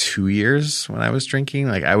last 2 years when I was drinking,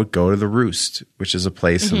 like I would go to the Roost, which is a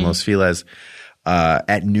place in Los Feliz,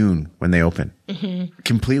 at noon when they open.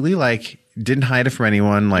 Completely like didn't hide it from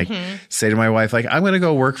anyone. Like say to my wife, like, I'm going to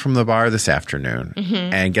go work from the bar this afternoon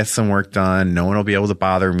and get some work done. No one will be able to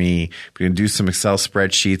bother me. We're going to do some Excel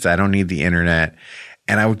spreadsheets. I don't need the internet.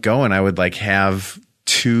 And I would go and I would like have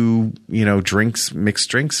 2, mixed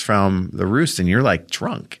drinks from the Roost, and you're like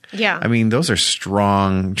drunk. Yeah. I mean, those are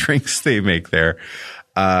strong drinks they make there.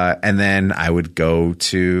 And then I would go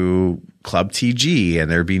to Club TG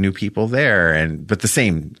and there'd be new people there, but the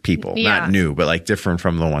same people, not new, but like different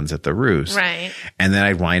from the ones at the Roost. Right. And then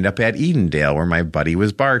I'd wind up at Edendale where my buddy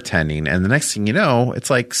was bartending. And the next thing you know,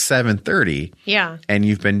 it's like 7:30. Yeah. And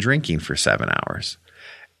you've been drinking for 7 hours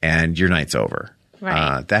and your night's over.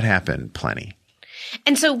 Right. That happened plenty.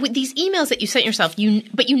 And so with these emails that you sent yourself,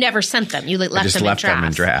 but you never sent them. You left them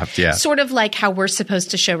in draft. Yeah. Sort of like how we're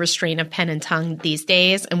supposed to show restraint of pen and tongue these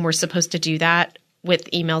days, and we're supposed to do that with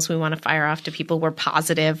emails we want to fire off to people we're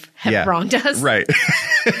positive have wronged us. Right.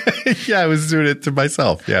 Yeah, I was doing it to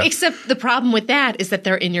myself. Yeah. Except the problem with that is that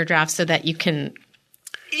they're in your draft so that you can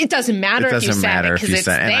 – it doesn't matter if you sent it because it's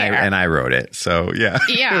there. And I wrote it. So, yeah.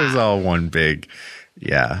 It was all one big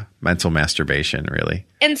mental masturbation, really.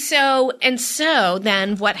 And so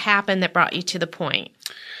then what happened that brought you to the point?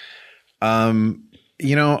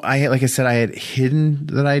 Like I said, I had hidden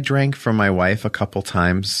that I drank from my wife a couple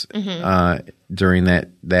times during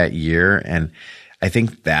that year. And I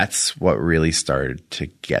think that's what really started to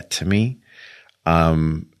get to me.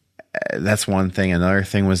 That's one thing. Another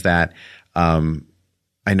thing was that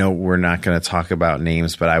I know we're not going to talk about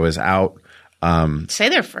names, but I was out. Say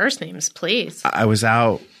their first names, please. I was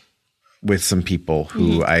out with some people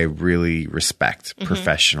who I really respect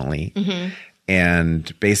professionally.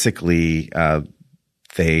 And basically,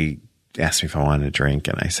 they asked me if I wanted a drink,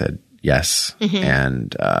 and I said, yes,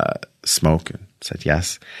 and smoke, and said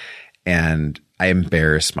yes. And I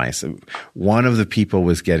embarrassed myself. One of the people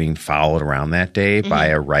was getting followed around that day by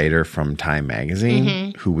a writer from Time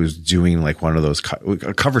Magazine who was doing like one of those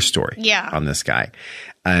a cover story on this guy.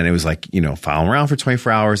 And it was like, follow him around for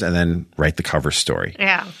 24 hours and then write the cover story.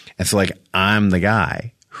 Yeah. And so like, I'm the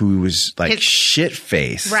guy who was like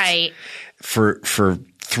shit-faced. Right. For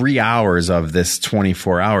 3 hours of this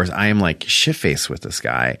 24 hours, I am like shit-faced with this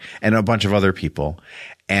guy and a bunch of other people.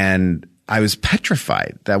 And I was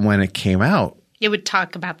petrified that when it came out, it would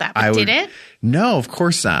talk about that. But did it? No, of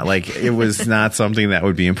course not. Like it was not something that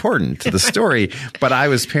would be important to the story, but I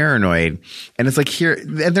was paranoid. And it's like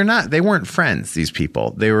they weren't friends, these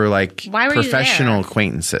people. They were like professional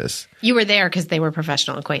acquaintances. You were there because they were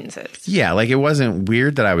professional acquaintances. Yeah. Like it wasn't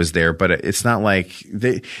weird that I was there, but it's not like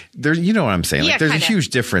there's, you know what I'm saying? Yeah, like there's kinda. A huge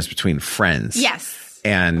difference between friends. Yes.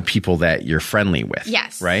 And people that you're friendly with.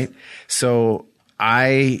 Yes. Right. So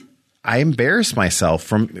I embarrassed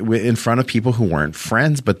myself in front of people who weren't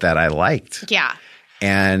friends, but that I liked. Yeah.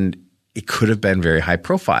 And it could have been very high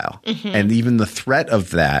profile. And even the threat of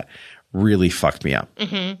that really fucked me up.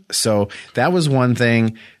 So that was one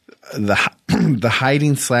thing. The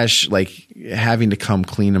hiding / like having to come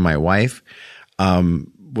clean to my wife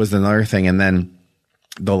was another thing. And then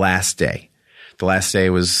the last day. The last day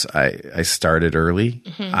was I started early.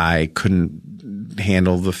 I couldn't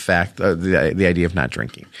handle the fact the idea of not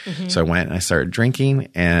drinking. So I went and I started drinking,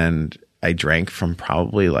 and I drank from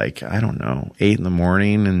probably like, I don't know, 8 in the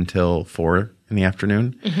morning until 4 in the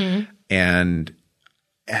afternoon. And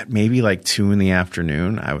at maybe like 2 in the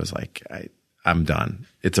afternoon, I was like, I'm done.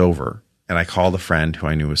 It's over. And I called a friend who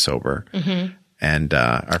I knew was sober. And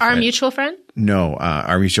our mutual friend? No,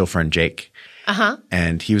 our mutual friend Jake.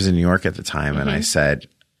 And he was in New York at the time. And I said,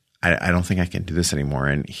 I don't think I can do this anymore.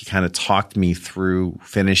 And he kind of talked me through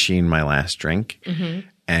finishing my last drink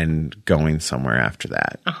and going somewhere after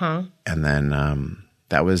that. And then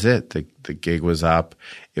that was it. The gig was up.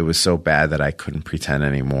 It was so bad that I couldn't pretend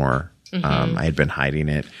anymore. I had been hiding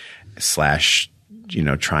it /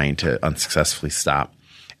 trying to unsuccessfully stop.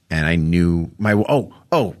 And I knew my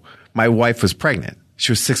wife was pregnant.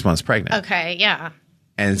 She was 6 months pregnant. Okay, yeah.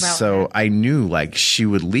 And so I knew like she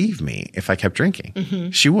would leave me if I kept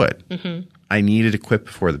drinking. She would. I needed to quit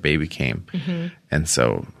before the baby came. And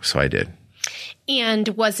so I did. And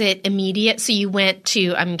was it immediate? So you went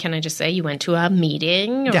to, can I just say you went to a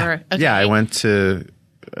meeting? Or, Yeah, I went to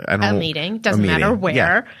a meeting. Doesn't matter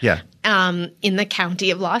where. Yeah. In the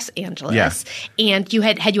county of Los Angeles. Yeah. And you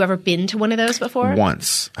had you ever been to one of those before?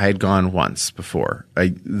 Once. I had gone once before.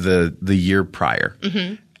 The year prior.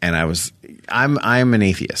 And I'm an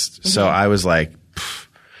atheist. So I was like,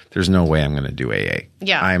 there's no way I'm going to do AA.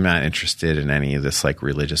 Yeah. I'm not interested in any of this like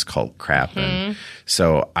religious cult crap. And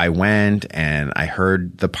so I went and I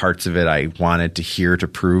heard the parts of it I wanted to hear to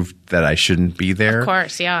prove that I shouldn't be there. Of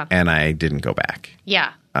course, yeah. And I didn't go back.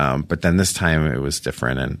 Yeah. But then this time it was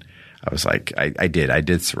different. And I was like, I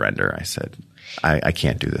did surrender. I said, I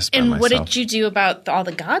can't do this by myself. And what did you do about all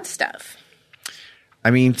the God stuff? I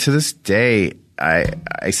mean, to this day,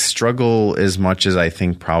 I struggle as much as I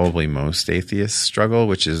think probably most atheists struggle,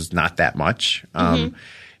 which is not that much. I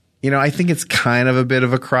think it's kind of a bit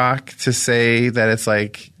of a crock to say that it's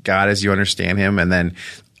like God as you understand him. And then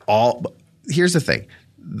here's the thing.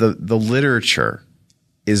 The literature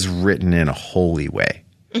is written in a holy way.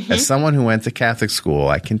 As someone who went to Catholic school,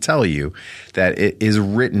 I can tell you that it is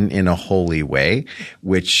written in a holy way,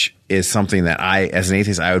 which is something that as an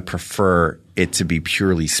atheist, I would prefer it to be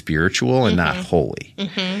purely spiritual and not holy.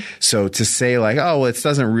 So to say like, it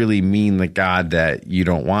doesn't really mean the God that you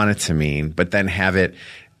don't want it to mean, but then have it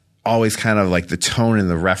always kind of like the tone and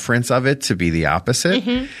the reference of it to be the opposite.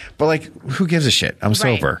 But like, who gives a shit? I'm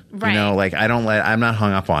sober. Right. I'm not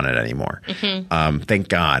hung up on it anymore. Thank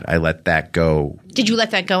God I let that go. Did you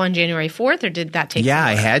let that go on January 4th or did that take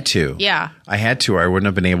I had to. Yeah. I had to, or I wouldn't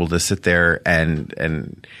have been able to sit there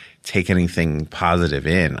and take anything positive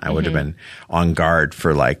in. I would have been on guard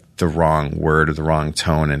for like the wrong word or the wrong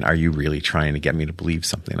tone. And are you really trying to get me to believe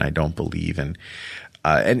something I don't believe? And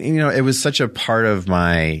it was such a part of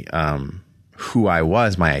my who I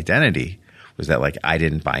was, my identity was that like I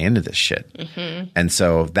didn't buy into this shit. And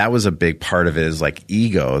so that was a big part of it is like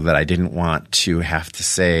ego, that I didn't want to have to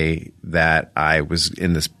say that I was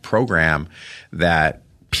in this program that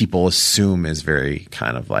people assume is very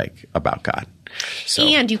kind of like about God. So.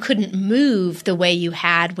 And you couldn't move the way you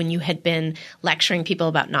had when you had been lecturing people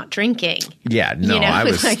about not drinking. Yeah, no, I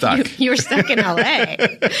was like stuck. You were stuck in LA.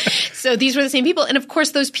 So these were the same people. And of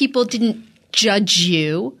course, those people didn't judge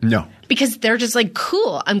you. No. Because they're just like,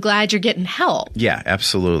 cool, I'm glad you're getting help. Yeah,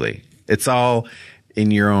 absolutely. it's all in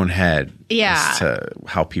your own head Yeah. as to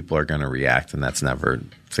how people are going to react, and that's never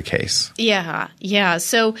the case. Yeah. Yeah.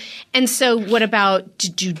 So what about,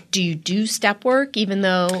 do you do step work even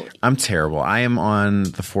though? I'm terrible. I am on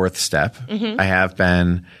the 4th step. I have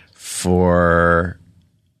been for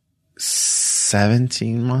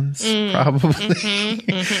 17 months, probably.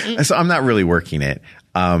 So I'm not really working it.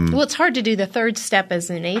 Well, it's hard to do the 3rd step as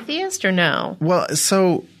an atheist or no? Well,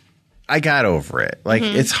 so I got over it. Like,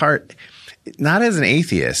 it's hard, not as an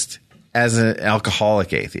atheist, as an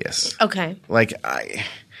alcoholic atheist. Okay. Like,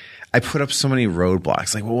 I put up so many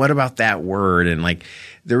roadblocks. Like, well, what about that word? And like,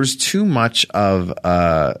 there was too much of,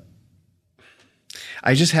 I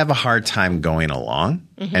just have a hard time going along.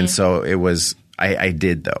 And so it was, I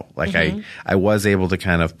did though. Like I was able to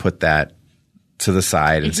kind of put that to the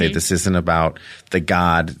side and say, this isn't about the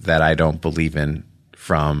God that I don't believe in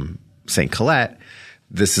from St. Colette.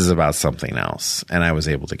 This is about something else. And I was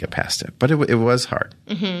able to get past it, but it was hard.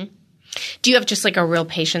 Do you have just like a real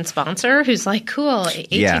patient sponsor who's like, cool,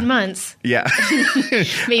 18 months, Yeah.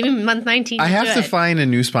 maybe month 19? I have to find a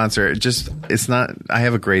new sponsor. I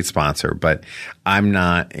have a great sponsor, but I'm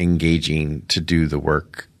not engaging to do the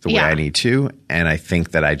work the way I need to. And I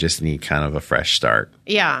think that I just need kind of a fresh start.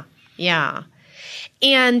 Yeah. Yeah.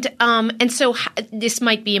 And so this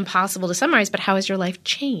might be impossible to summarize, but how has your life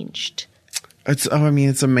changed? It's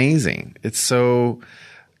amazing. It's so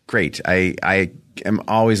great. I am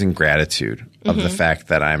always in gratitude of the fact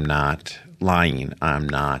that I'm not lying. I'm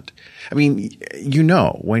not. I mean,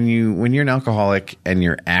 when you're an alcoholic and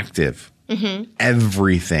you're active,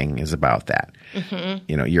 everything is about that.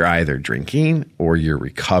 You're either drinking or you're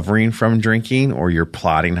recovering from drinking or you're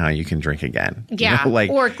plotting how you can drink again. Yeah.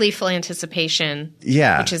 Or gleeful anticipation.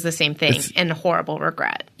 Yeah. Which is the same thing. And horrible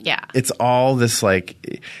regret. Yeah. It's all this,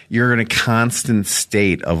 like, you're in a constant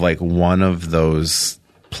state of like one of those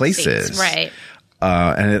places. Right.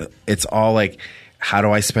 And it's all like, how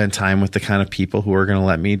do I spend time with the kind of people who are going to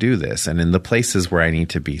let me do this? And in the places where I need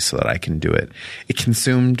to be so that I can do it. It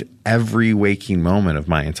consumed every waking moment of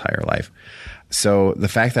my entire life. So the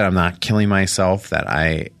fact that I'm not killing myself, that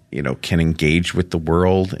I, can engage with the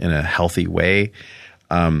world in a healthy way,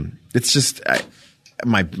 it's just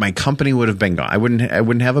my company would have been gone. I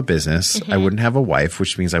wouldn't have a business. I wouldn't have a wife,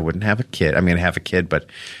 which means I wouldn't have a kid. I mean, I have a kid, but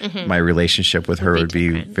my relationship with her would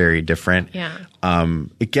be very different. Yeah.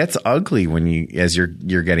 It gets ugly as you're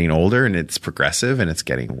getting older, and it's progressive and it's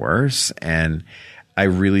getting worse. And I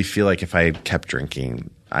really feel like if I had kept drinking,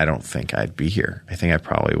 I don't think I'd be here. I think I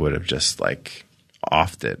probably would have just like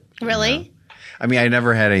offed it. Really? I mean, I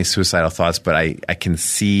never had any suicidal thoughts, but I can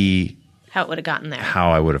see how it would have gotten there.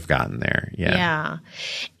 How I would have gotten there. Yeah. Yeah.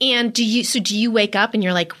 And do you wake up and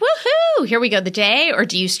you're like, woohoo, here we go the day? Or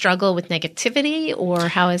do you struggle with negativity, or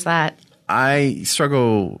how is that? I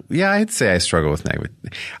struggle. Yeah, I'd say I struggle with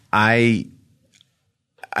negativity.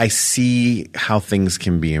 I see how things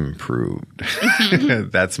can be improved.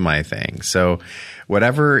 That's my thing. So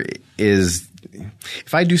whatever is,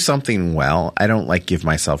 if I do something well, I don't like give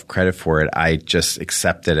myself credit for it. I just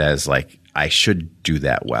accept it as like, I should do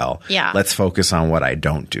that well. Yeah. Let's focus on what I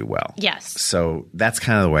don't do well. Yes. So that's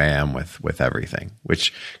kind of the way I am with everything,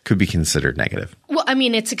 which could be considered negative. Well, I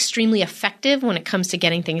mean, it's extremely effective when it comes to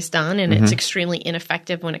getting things done, and it's extremely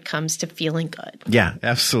ineffective when it comes to feeling good. Yeah,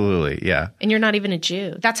 absolutely. Yeah. And you're not even a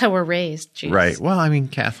Jew. That's how we're raised, Jews. Right. Well, I mean,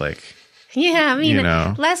 Catholic. Yeah, I mean,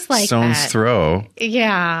 less like stone's that. throw.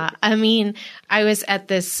 Yeah. I mean, I was at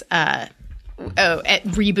this at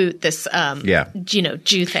Reboot, this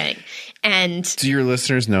Jew thing. And do your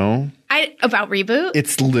listeners know about Reboot?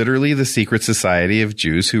 It's literally the secret society of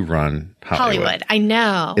Jews who run Hollywood. I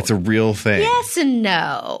know. It's a real thing. Yes and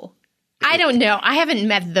no. I don't know. I haven't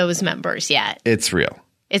met those members yet. It's real.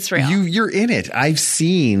 It's real. You're in it. I've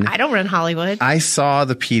seen. I don't run Hollywood. I saw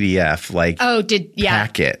the PDF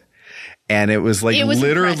packet. And it was like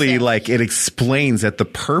literally impressive. Like it explains that the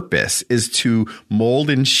purpose is to mold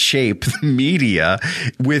and shape the media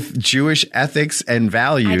with Jewish ethics and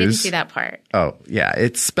values. I didn't see that part. Oh, yeah.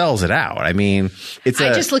 It spells it out. I mean, I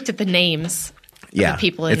just looked at the names. Yeah. Of the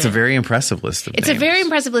people in it's a very impressive list of names. It's a very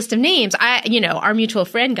impressive list of names. Our mutual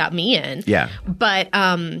friend got me in. Yeah. But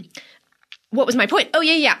what was my point? Oh,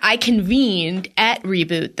 yeah. I convened at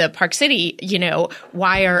Reboot, the Park City,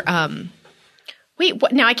 why are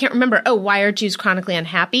now I can't remember. Oh, why are Jews chronically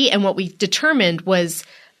unhappy? And what we determined was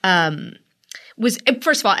first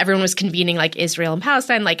of all, everyone was convening like Israel and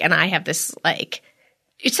Palestine, and I have this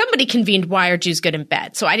somebody convened why are Jews good in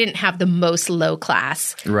bed? So I didn't have the most low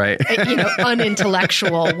class, right?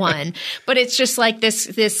 Unintellectual one. But it's just like this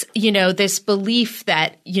belief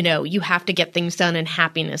that you have to get things done and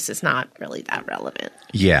happiness is not really that relevant.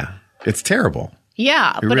 Yeah. It's terrible.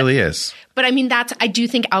 Yeah. It really is. But I mean, I do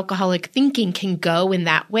think alcoholic thinking can go in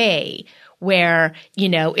that way where,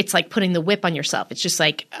 it's like putting the whip on yourself. It's just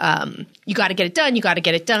like, you got to get it done. You got to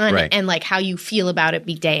get it done. Right. And like how you feel about it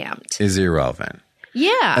be damned. Is irrelevant.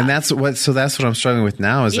 Yeah. And that's what I'm struggling with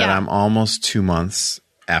now is that Yeah. I'm almost 2 months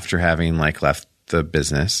after having like left the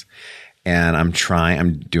business, and I'm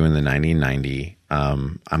doing the 90-90.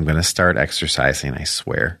 I'm going to start exercising, I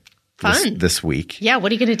swear. Fun. This week. Yeah.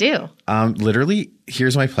 What are you going to do? Literally,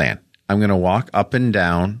 here's my plan. I'm going to walk up and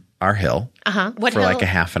down our hill What for hill? like a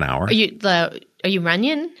half an hour. Are you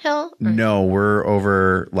Runyon Hill? No, we're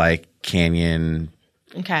over like Canyon,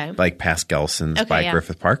 Okay. like past Gelson's Okay, by yeah.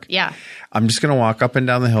 Griffith Park. Yeah. I'm just going to walk up and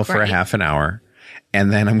down the hill for a Right. half an hour,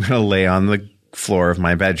 and then I'm going to lay on the floor of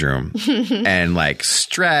my bedroom and like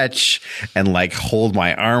stretch and like hold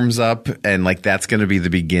my arms up, and like that's going to be the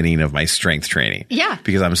beginning of my strength training. Yeah.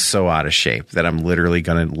 Because I'm so out of shape that I'm literally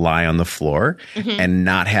going to lie on the floor and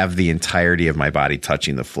not have the entirety of my body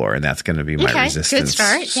touching the floor, and that's going to be my Okay, good resistance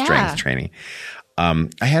start. strength Yeah. training.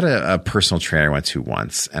 I had a personal trainer I went to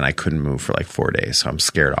once, and I couldn't move for like 4 days, so I'm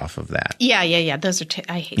scared off of that. Yeah. Those are,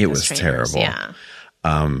 I hate It those was trainers. terrible. Yeah.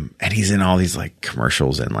 And he's in all these like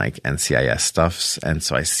commercials and like NCIS stuffs. And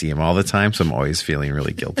so I see him all the time. So I'm always feeling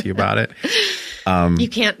really guilty about it. You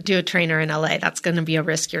can't do a trainer in LA. That's going to be a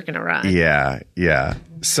risk you're going to run. Yeah. Yeah.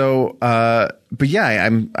 So, but yeah,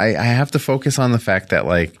 I have to focus on the fact that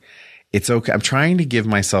like, it's okay. I'm trying to give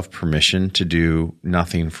myself permission to do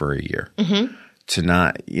nothing for a year. To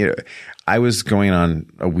not, I was going on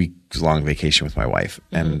a week-long vacation with my wife,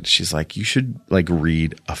 and she's like, you should like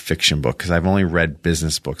read a fiction book, because I've only read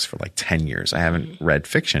business books for like 10 years. I haven't read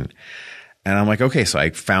fiction. And I'm like, okay. So I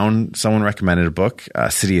found someone recommended a book,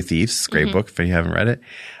 City of Thieves. It's a great book if you haven't read it.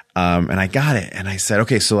 And I got it. And I said,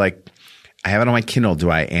 okay, so like I have it on my Kindle. Do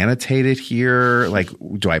I annotate it here? Like,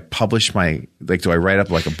 do I publish do I write up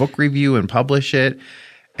like a book review and publish it?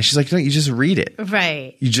 And she's like, no, you just read it.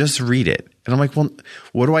 Right. You just read it. And I'm like, well,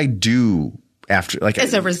 what do I do after? Like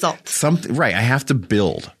As a result. Something, right. I have to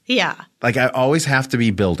build. Yeah. Like I always have to be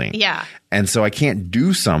building. Yeah. And so I can't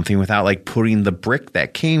do something without like putting the brick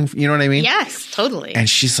that came, you know what I mean? Yes, totally. And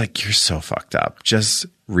she's like, you're so fucked up. Just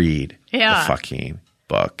read Yeah. the fucking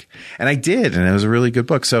book. And I did. And it was a really good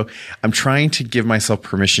book. So I'm trying to give myself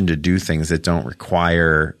permission to do things that don't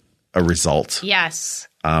require a result. Yes.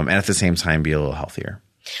 And at the same time, be a little healthier.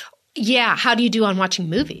 Yeah. How do you do on watching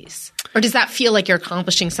movies? Or does that feel like you're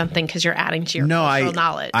accomplishing something because you're adding to your cultural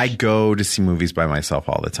knowledge? I go to see movies by myself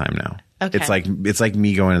all the time now. Okay. It's like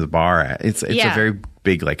me going to the bar. It's Yeah. a very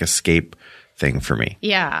big like escape thing for me.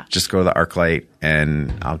 Yeah. Just go to the ArcLight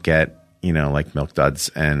and I'll get, like Milk Duds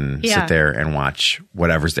and Yeah. sit there and watch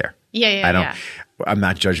whatever's there. Yeah. I'm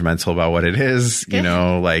not judgmental about what it is.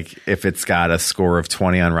 Like if it's got a score of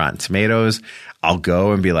 20 on Rotten Tomatoes, I'll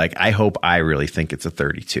go and be like, I hope I really think it's a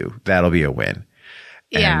 32. That'll be a win.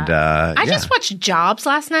 Yeah. And, I just watched Jobs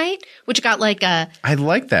last night, which got like I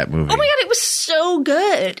like that movie. oh my God, it was so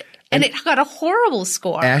good. And it got a horrible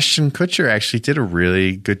score. Ashton Kutcher actually did a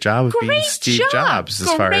really good job of being Steve Jobs as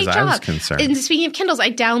far as I was concerned. And speaking of Kindles, I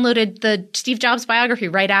downloaded the Steve Jobs biography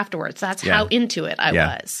right afterwards. That's how into it I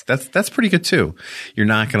was. That's pretty good too. You're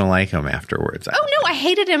not going to like him afterwards. Oh no, I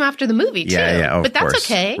hated him after the movie too. Yeah, but that's course.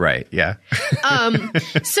 okay. Right, yeah.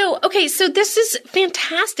 So this is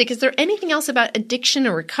fantastic. Is there anything else about addiction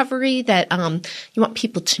or recovery that you want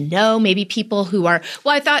people to know? Maybe people who are –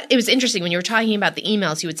 well, I thought it was interesting when you were talking about the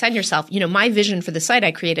emails you would send yourself. My vision for the site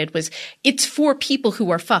I created was it's for people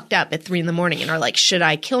who are fucked up at 3 a.m. and are like, should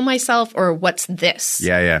I kill myself or what's this?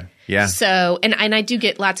 Yeah. So, and I do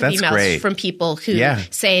get lots of That's emails great. from people who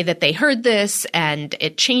say that they heard this and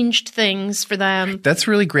it changed things for them. That's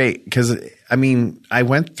really great because, I mean, I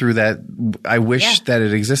went through that. I wish that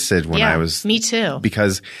it existed when I was – me too.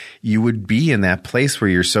 Because you would be in that place where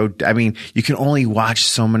you're so – I mean, you can only watch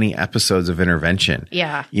so many episodes of Intervention.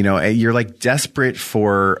 Yeah. You're like desperate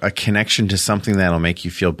for a connection to something that'll make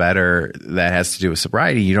you feel better that has to do with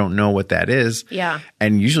sobriety. You don't know what that is. Yeah.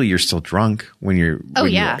 And usually you're still drunk when you're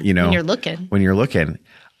 – when you're looking. When you're looking.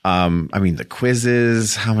 I mean, the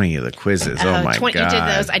quizzes, how many of the quizzes? Oh my God. You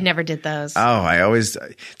did those. I never did those.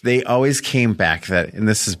 They always came back that, and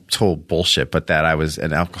this is total bullshit, but that I was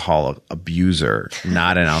an alcohol abuser,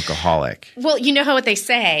 not an alcoholic. Well, you know how what they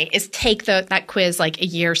say is take that quiz like a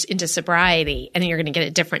year into sobriety and then you're going to get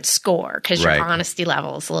a different score because your honesty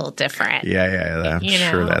level is a little different. Yeah. I'm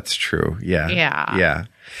sure that's true. Yeah. Yeah.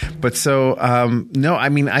 But so, no, I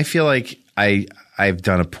mean, I feel like I've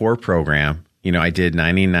done a poor program. I did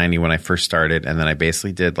 90-90 when I first started, and then I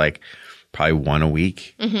basically did like probably one a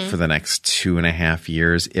week for the next 2.5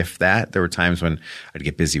 years. If that, there were times when I'd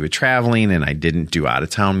get busy with traveling and I didn't do out of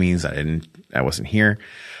town meetings. I wasn't here.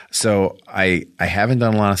 So I haven't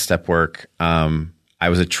done a lot of step work. I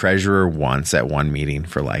was a treasurer once at one meeting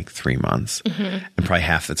for like 3 months, and probably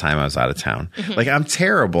half the time I was out of town. Like, I'm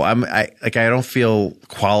terrible. I don't feel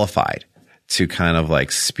qualified to kind of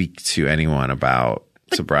like speak to anyone about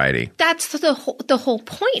sobriety. That's the whole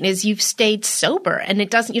point is you've stayed sober, and you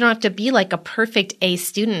don't have to be like a perfect A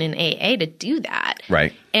student in AA to do that.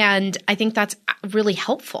 Right. And I think that's really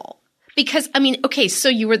helpful because, I mean, okay, so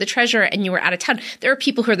you were the treasurer and you were out of town. There are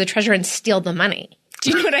people who are the treasurer and steal the money. Do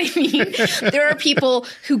you know what I mean? There are people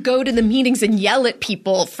who go to the meetings and yell at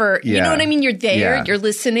people for, you know what I mean? You're there, you're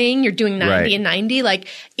listening, you're doing 90 and 90. Like,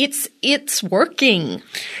 it's working.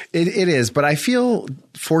 It is, but I feel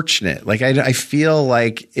fortunate. Like, I feel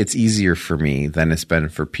like it's easier for me than it's been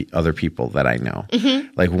for other people that I know.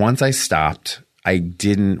 Like, once I stopped,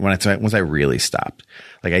 once I really stopped,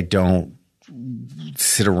 like, I don't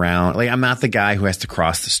sit around. Like, I'm not the guy who has to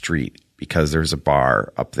cross the street because there's a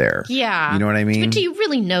bar up there. Yeah. You know what I mean? But do you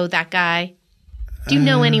really know that guy? Do you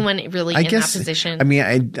know anyone really in that position? I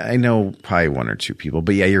mean, I know probably one or two people,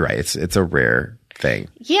 but yeah, you're right. It's a rare thing.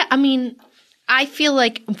 Yeah. I mean, I feel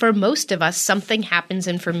like for most of us, something happens.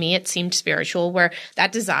 And for me, it seemed spiritual where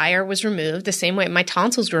that desire was removed the same way my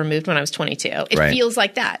tonsils were removed when I was 22. It feels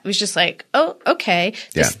like that. It was just like, oh, okay,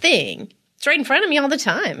 this thing, it's right in front of me all the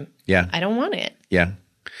time. Yeah. I don't want it. Yeah.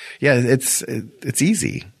 Yeah. It's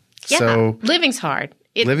easy. Yeah, so living's hard.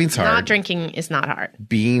 Living's hard. Not drinking is not hard.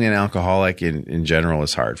 Being an alcoholic in general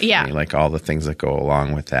is hard for me. Like all the things that go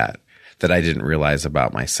along with that I didn't realize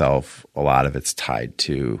about myself. A lot of it's tied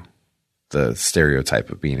to the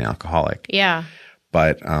stereotype of being an alcoholic. Yeah.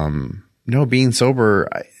 But no, being sober,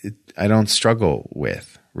 I don't struggle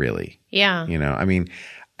with really. Yeah. You know, I mean,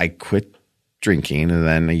 I quit drinking and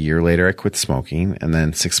then a year later I quit smoking and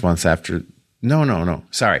then 6 months after – No.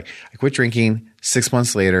 Sorry. I quit drinking. 6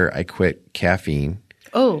 months later, I quit caffeine.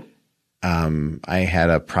 Oh. I had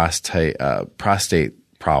a prostate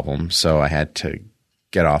problem, so I had to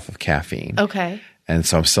get off of caffeine. Okay. And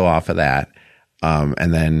so I'm still off of that.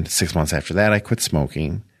 And then 6 months after that, I quit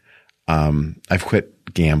smoking. I've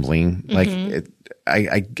quit gambling. Like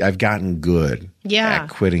I've gotten good at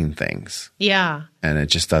quitting things. Yeah. And it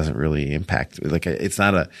just doesn't really impact. Like, it's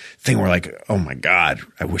not a thing where like, oh my God,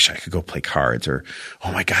 I wish I could go play cards, or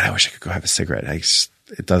oh my God, I wish I could go have a cigarette.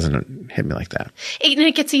 It doesn't hit me like that. And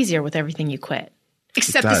it gets easier with everything you quit.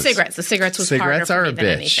 Except the cigarettes. The cigarettes was harder for me than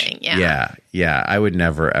anything. Yeah. I would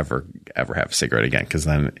never, ever have a cigarette again because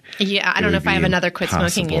then. Yeah, I don't know if I have another quit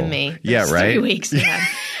smoking in me. Yeah, right. 3 weeks. Yeah.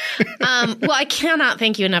 Well, I cannot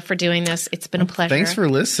thank you enough for doing this. It's been a pleasure. Thanks for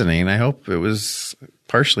listening. I hope it was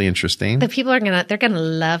partially interesting. The people they're gonna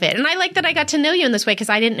love it, and I like that I got to know you in this way because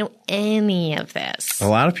I didn't know any of this. A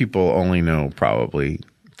lot of people only know probably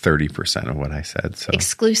 30% of what I said. So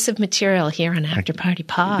exclusive material here on After Party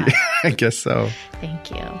Pod. I guess so.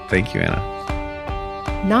 Thank you. Thank you,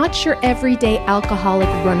 Anna. Not your everyday alcoholic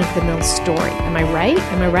run-of-the-mill story. Am I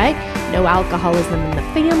right? No alcoholism in the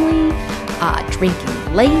family,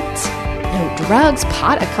 drinking late, no drugs,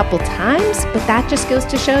 pot a couple times, but that just goes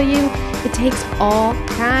to show you it takes all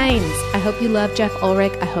kinds. I hope you love Jeff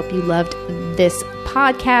Ulrich. I hope you loved this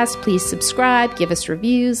podcast. Please subscribe, give us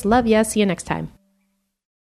reviews. Love ya. See you next time.